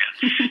bio area.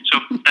 So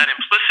that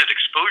implicit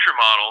exposure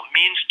model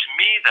means to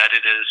me that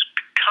it is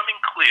becoming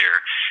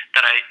clear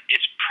that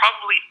it's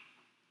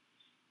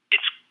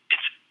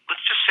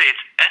let's just say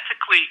it's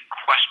ethically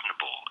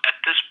questionable at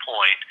this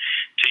point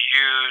to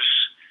use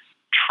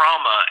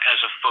trauma as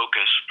a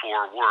focus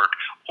for work,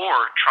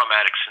 or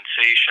traumatic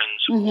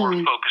sensations, or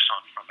focus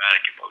on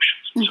traumatic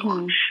emotions and so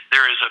on.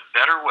 There is a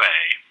better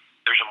way,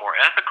 there's a more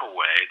ethical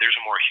way, there's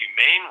a more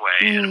humane way,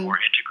 and a more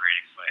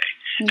integrating way.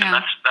 And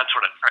that's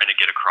what I'm trying to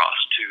get across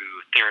to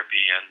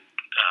therapy and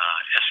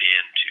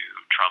SEN to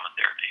trauma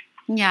therapy.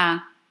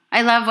 Yeah.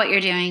 I love what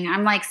you're doing.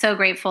 I'm so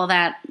grateful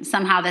that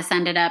somehow this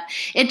ended up.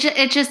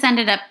 It just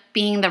ended up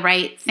being the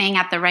right thing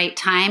at the right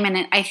time.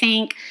 And I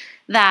think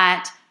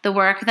that the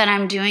work that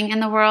I'm doing in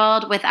the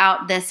world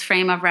without this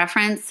frame of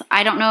reference,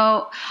 I don't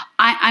know.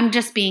 I'm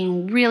just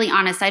being really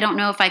honest. I don't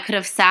know if I could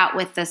have sat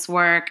with this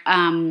work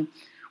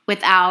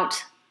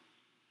without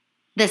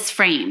this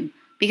frame,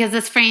 because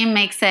this frame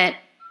makes it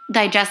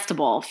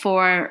digestible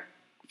for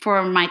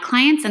my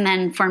clients, and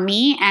then for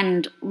me,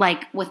 and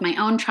with my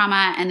own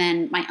trauma and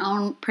then my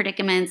own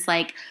predicaments,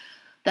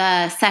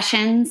 the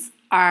sessions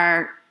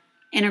are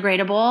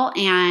integratable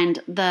and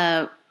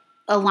the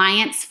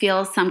alliance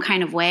feels some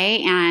kind of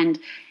way, and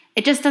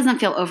it just doesn't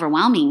feel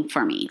overwhelming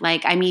for me.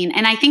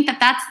 And I think that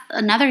that's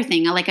another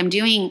thing. I'm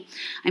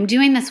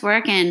doing this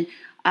work, and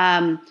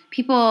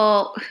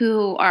people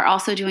who are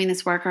also doing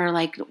this work are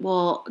like,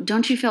 well,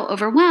 don't you feel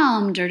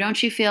overwhelmed, or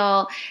don't you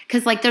feel,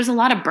 because there's a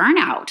lot of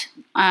burnout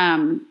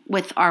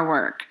with our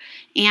work,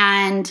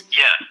 and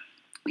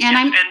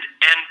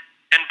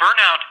and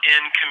burnout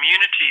in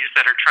communities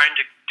that are trying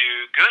to do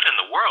good in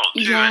the world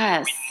too.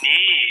 Yes.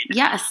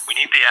 And we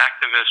need the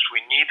activists, we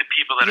need the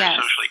people that are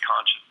socially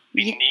conscious,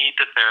 we need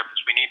the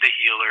therapists, we need the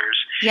healers,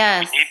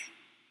 we need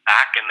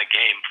back in the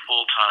game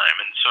full time,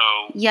 and so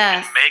we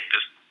can make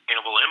this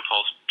sustainable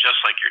impulse just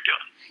like you're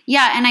doing.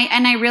 Yeah,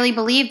 and I really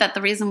believe that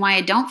the reason why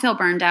I don't feel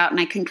burned out and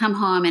I can come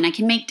home and I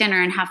can make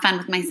dinner and have fun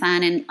with my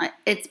son, and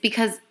it's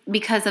because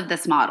of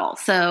this model.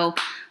 So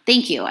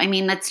thank you. I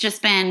mean, that's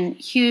just been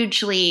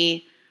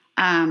hugely.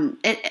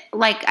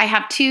 I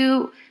have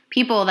two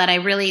people that I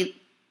really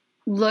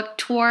look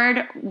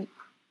toward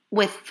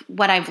with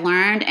what I've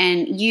learned,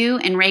 and you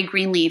and Ray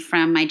Greenleaf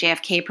from my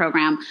JFK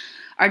program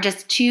are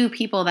just two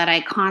people that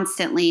I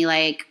constantly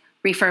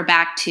refer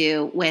back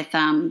to with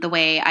the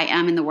way I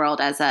am in the world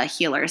as a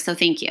healer. So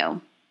thank you.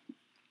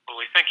 Well,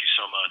 thank you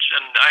so much.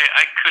 And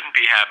I couldn't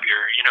be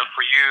happier,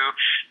 for you,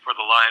 for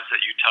the lives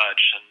that you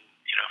touch, and,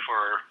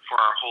 for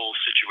our whole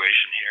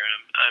situation here.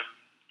 I'm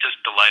just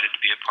delighted to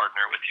be a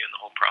partner with you in the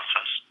whole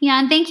process. Yeah,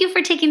 and thank you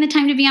for taking the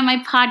time to be on my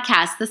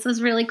podcast. This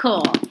was really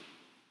cool.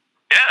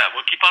 Yeah,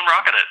 we'll keep on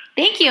rocking it.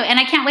 Thank you. And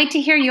I can't wait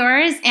to hear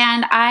yours.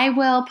 And I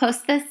will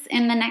post this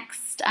in the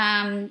next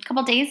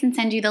couple days and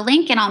send you the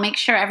link. And I'll make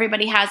sure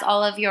everybody has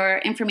all of your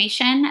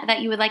information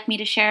that you would like me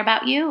to share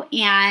about you.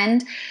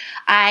 And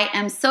I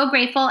am so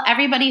grateful.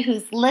 Everybody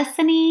who's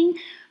listening,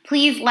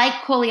 please like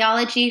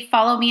Qualiology,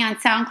 follow me on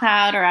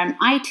SoundCloud or on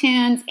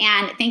iTunes.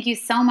 And thank you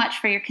so much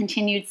for your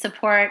continued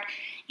support.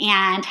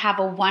 And have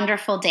a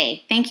wonderful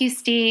day. Thank you,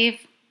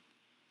 Steve.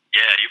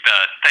 Yeah, you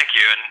bet. Thank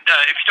you. And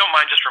if you don't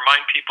mind, just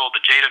remind people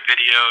the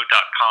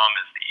jadavideo.com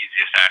is the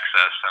easiest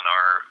access, and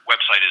our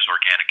website is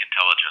Organic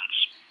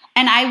Intelligence.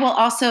 And I will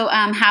also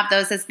have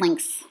those as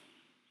links.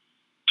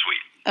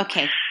 Sweet.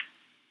 Okay.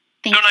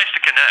 Thank you. So nice to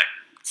connect.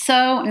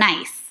 So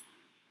nice.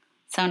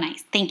 So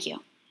nice. Thank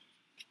you.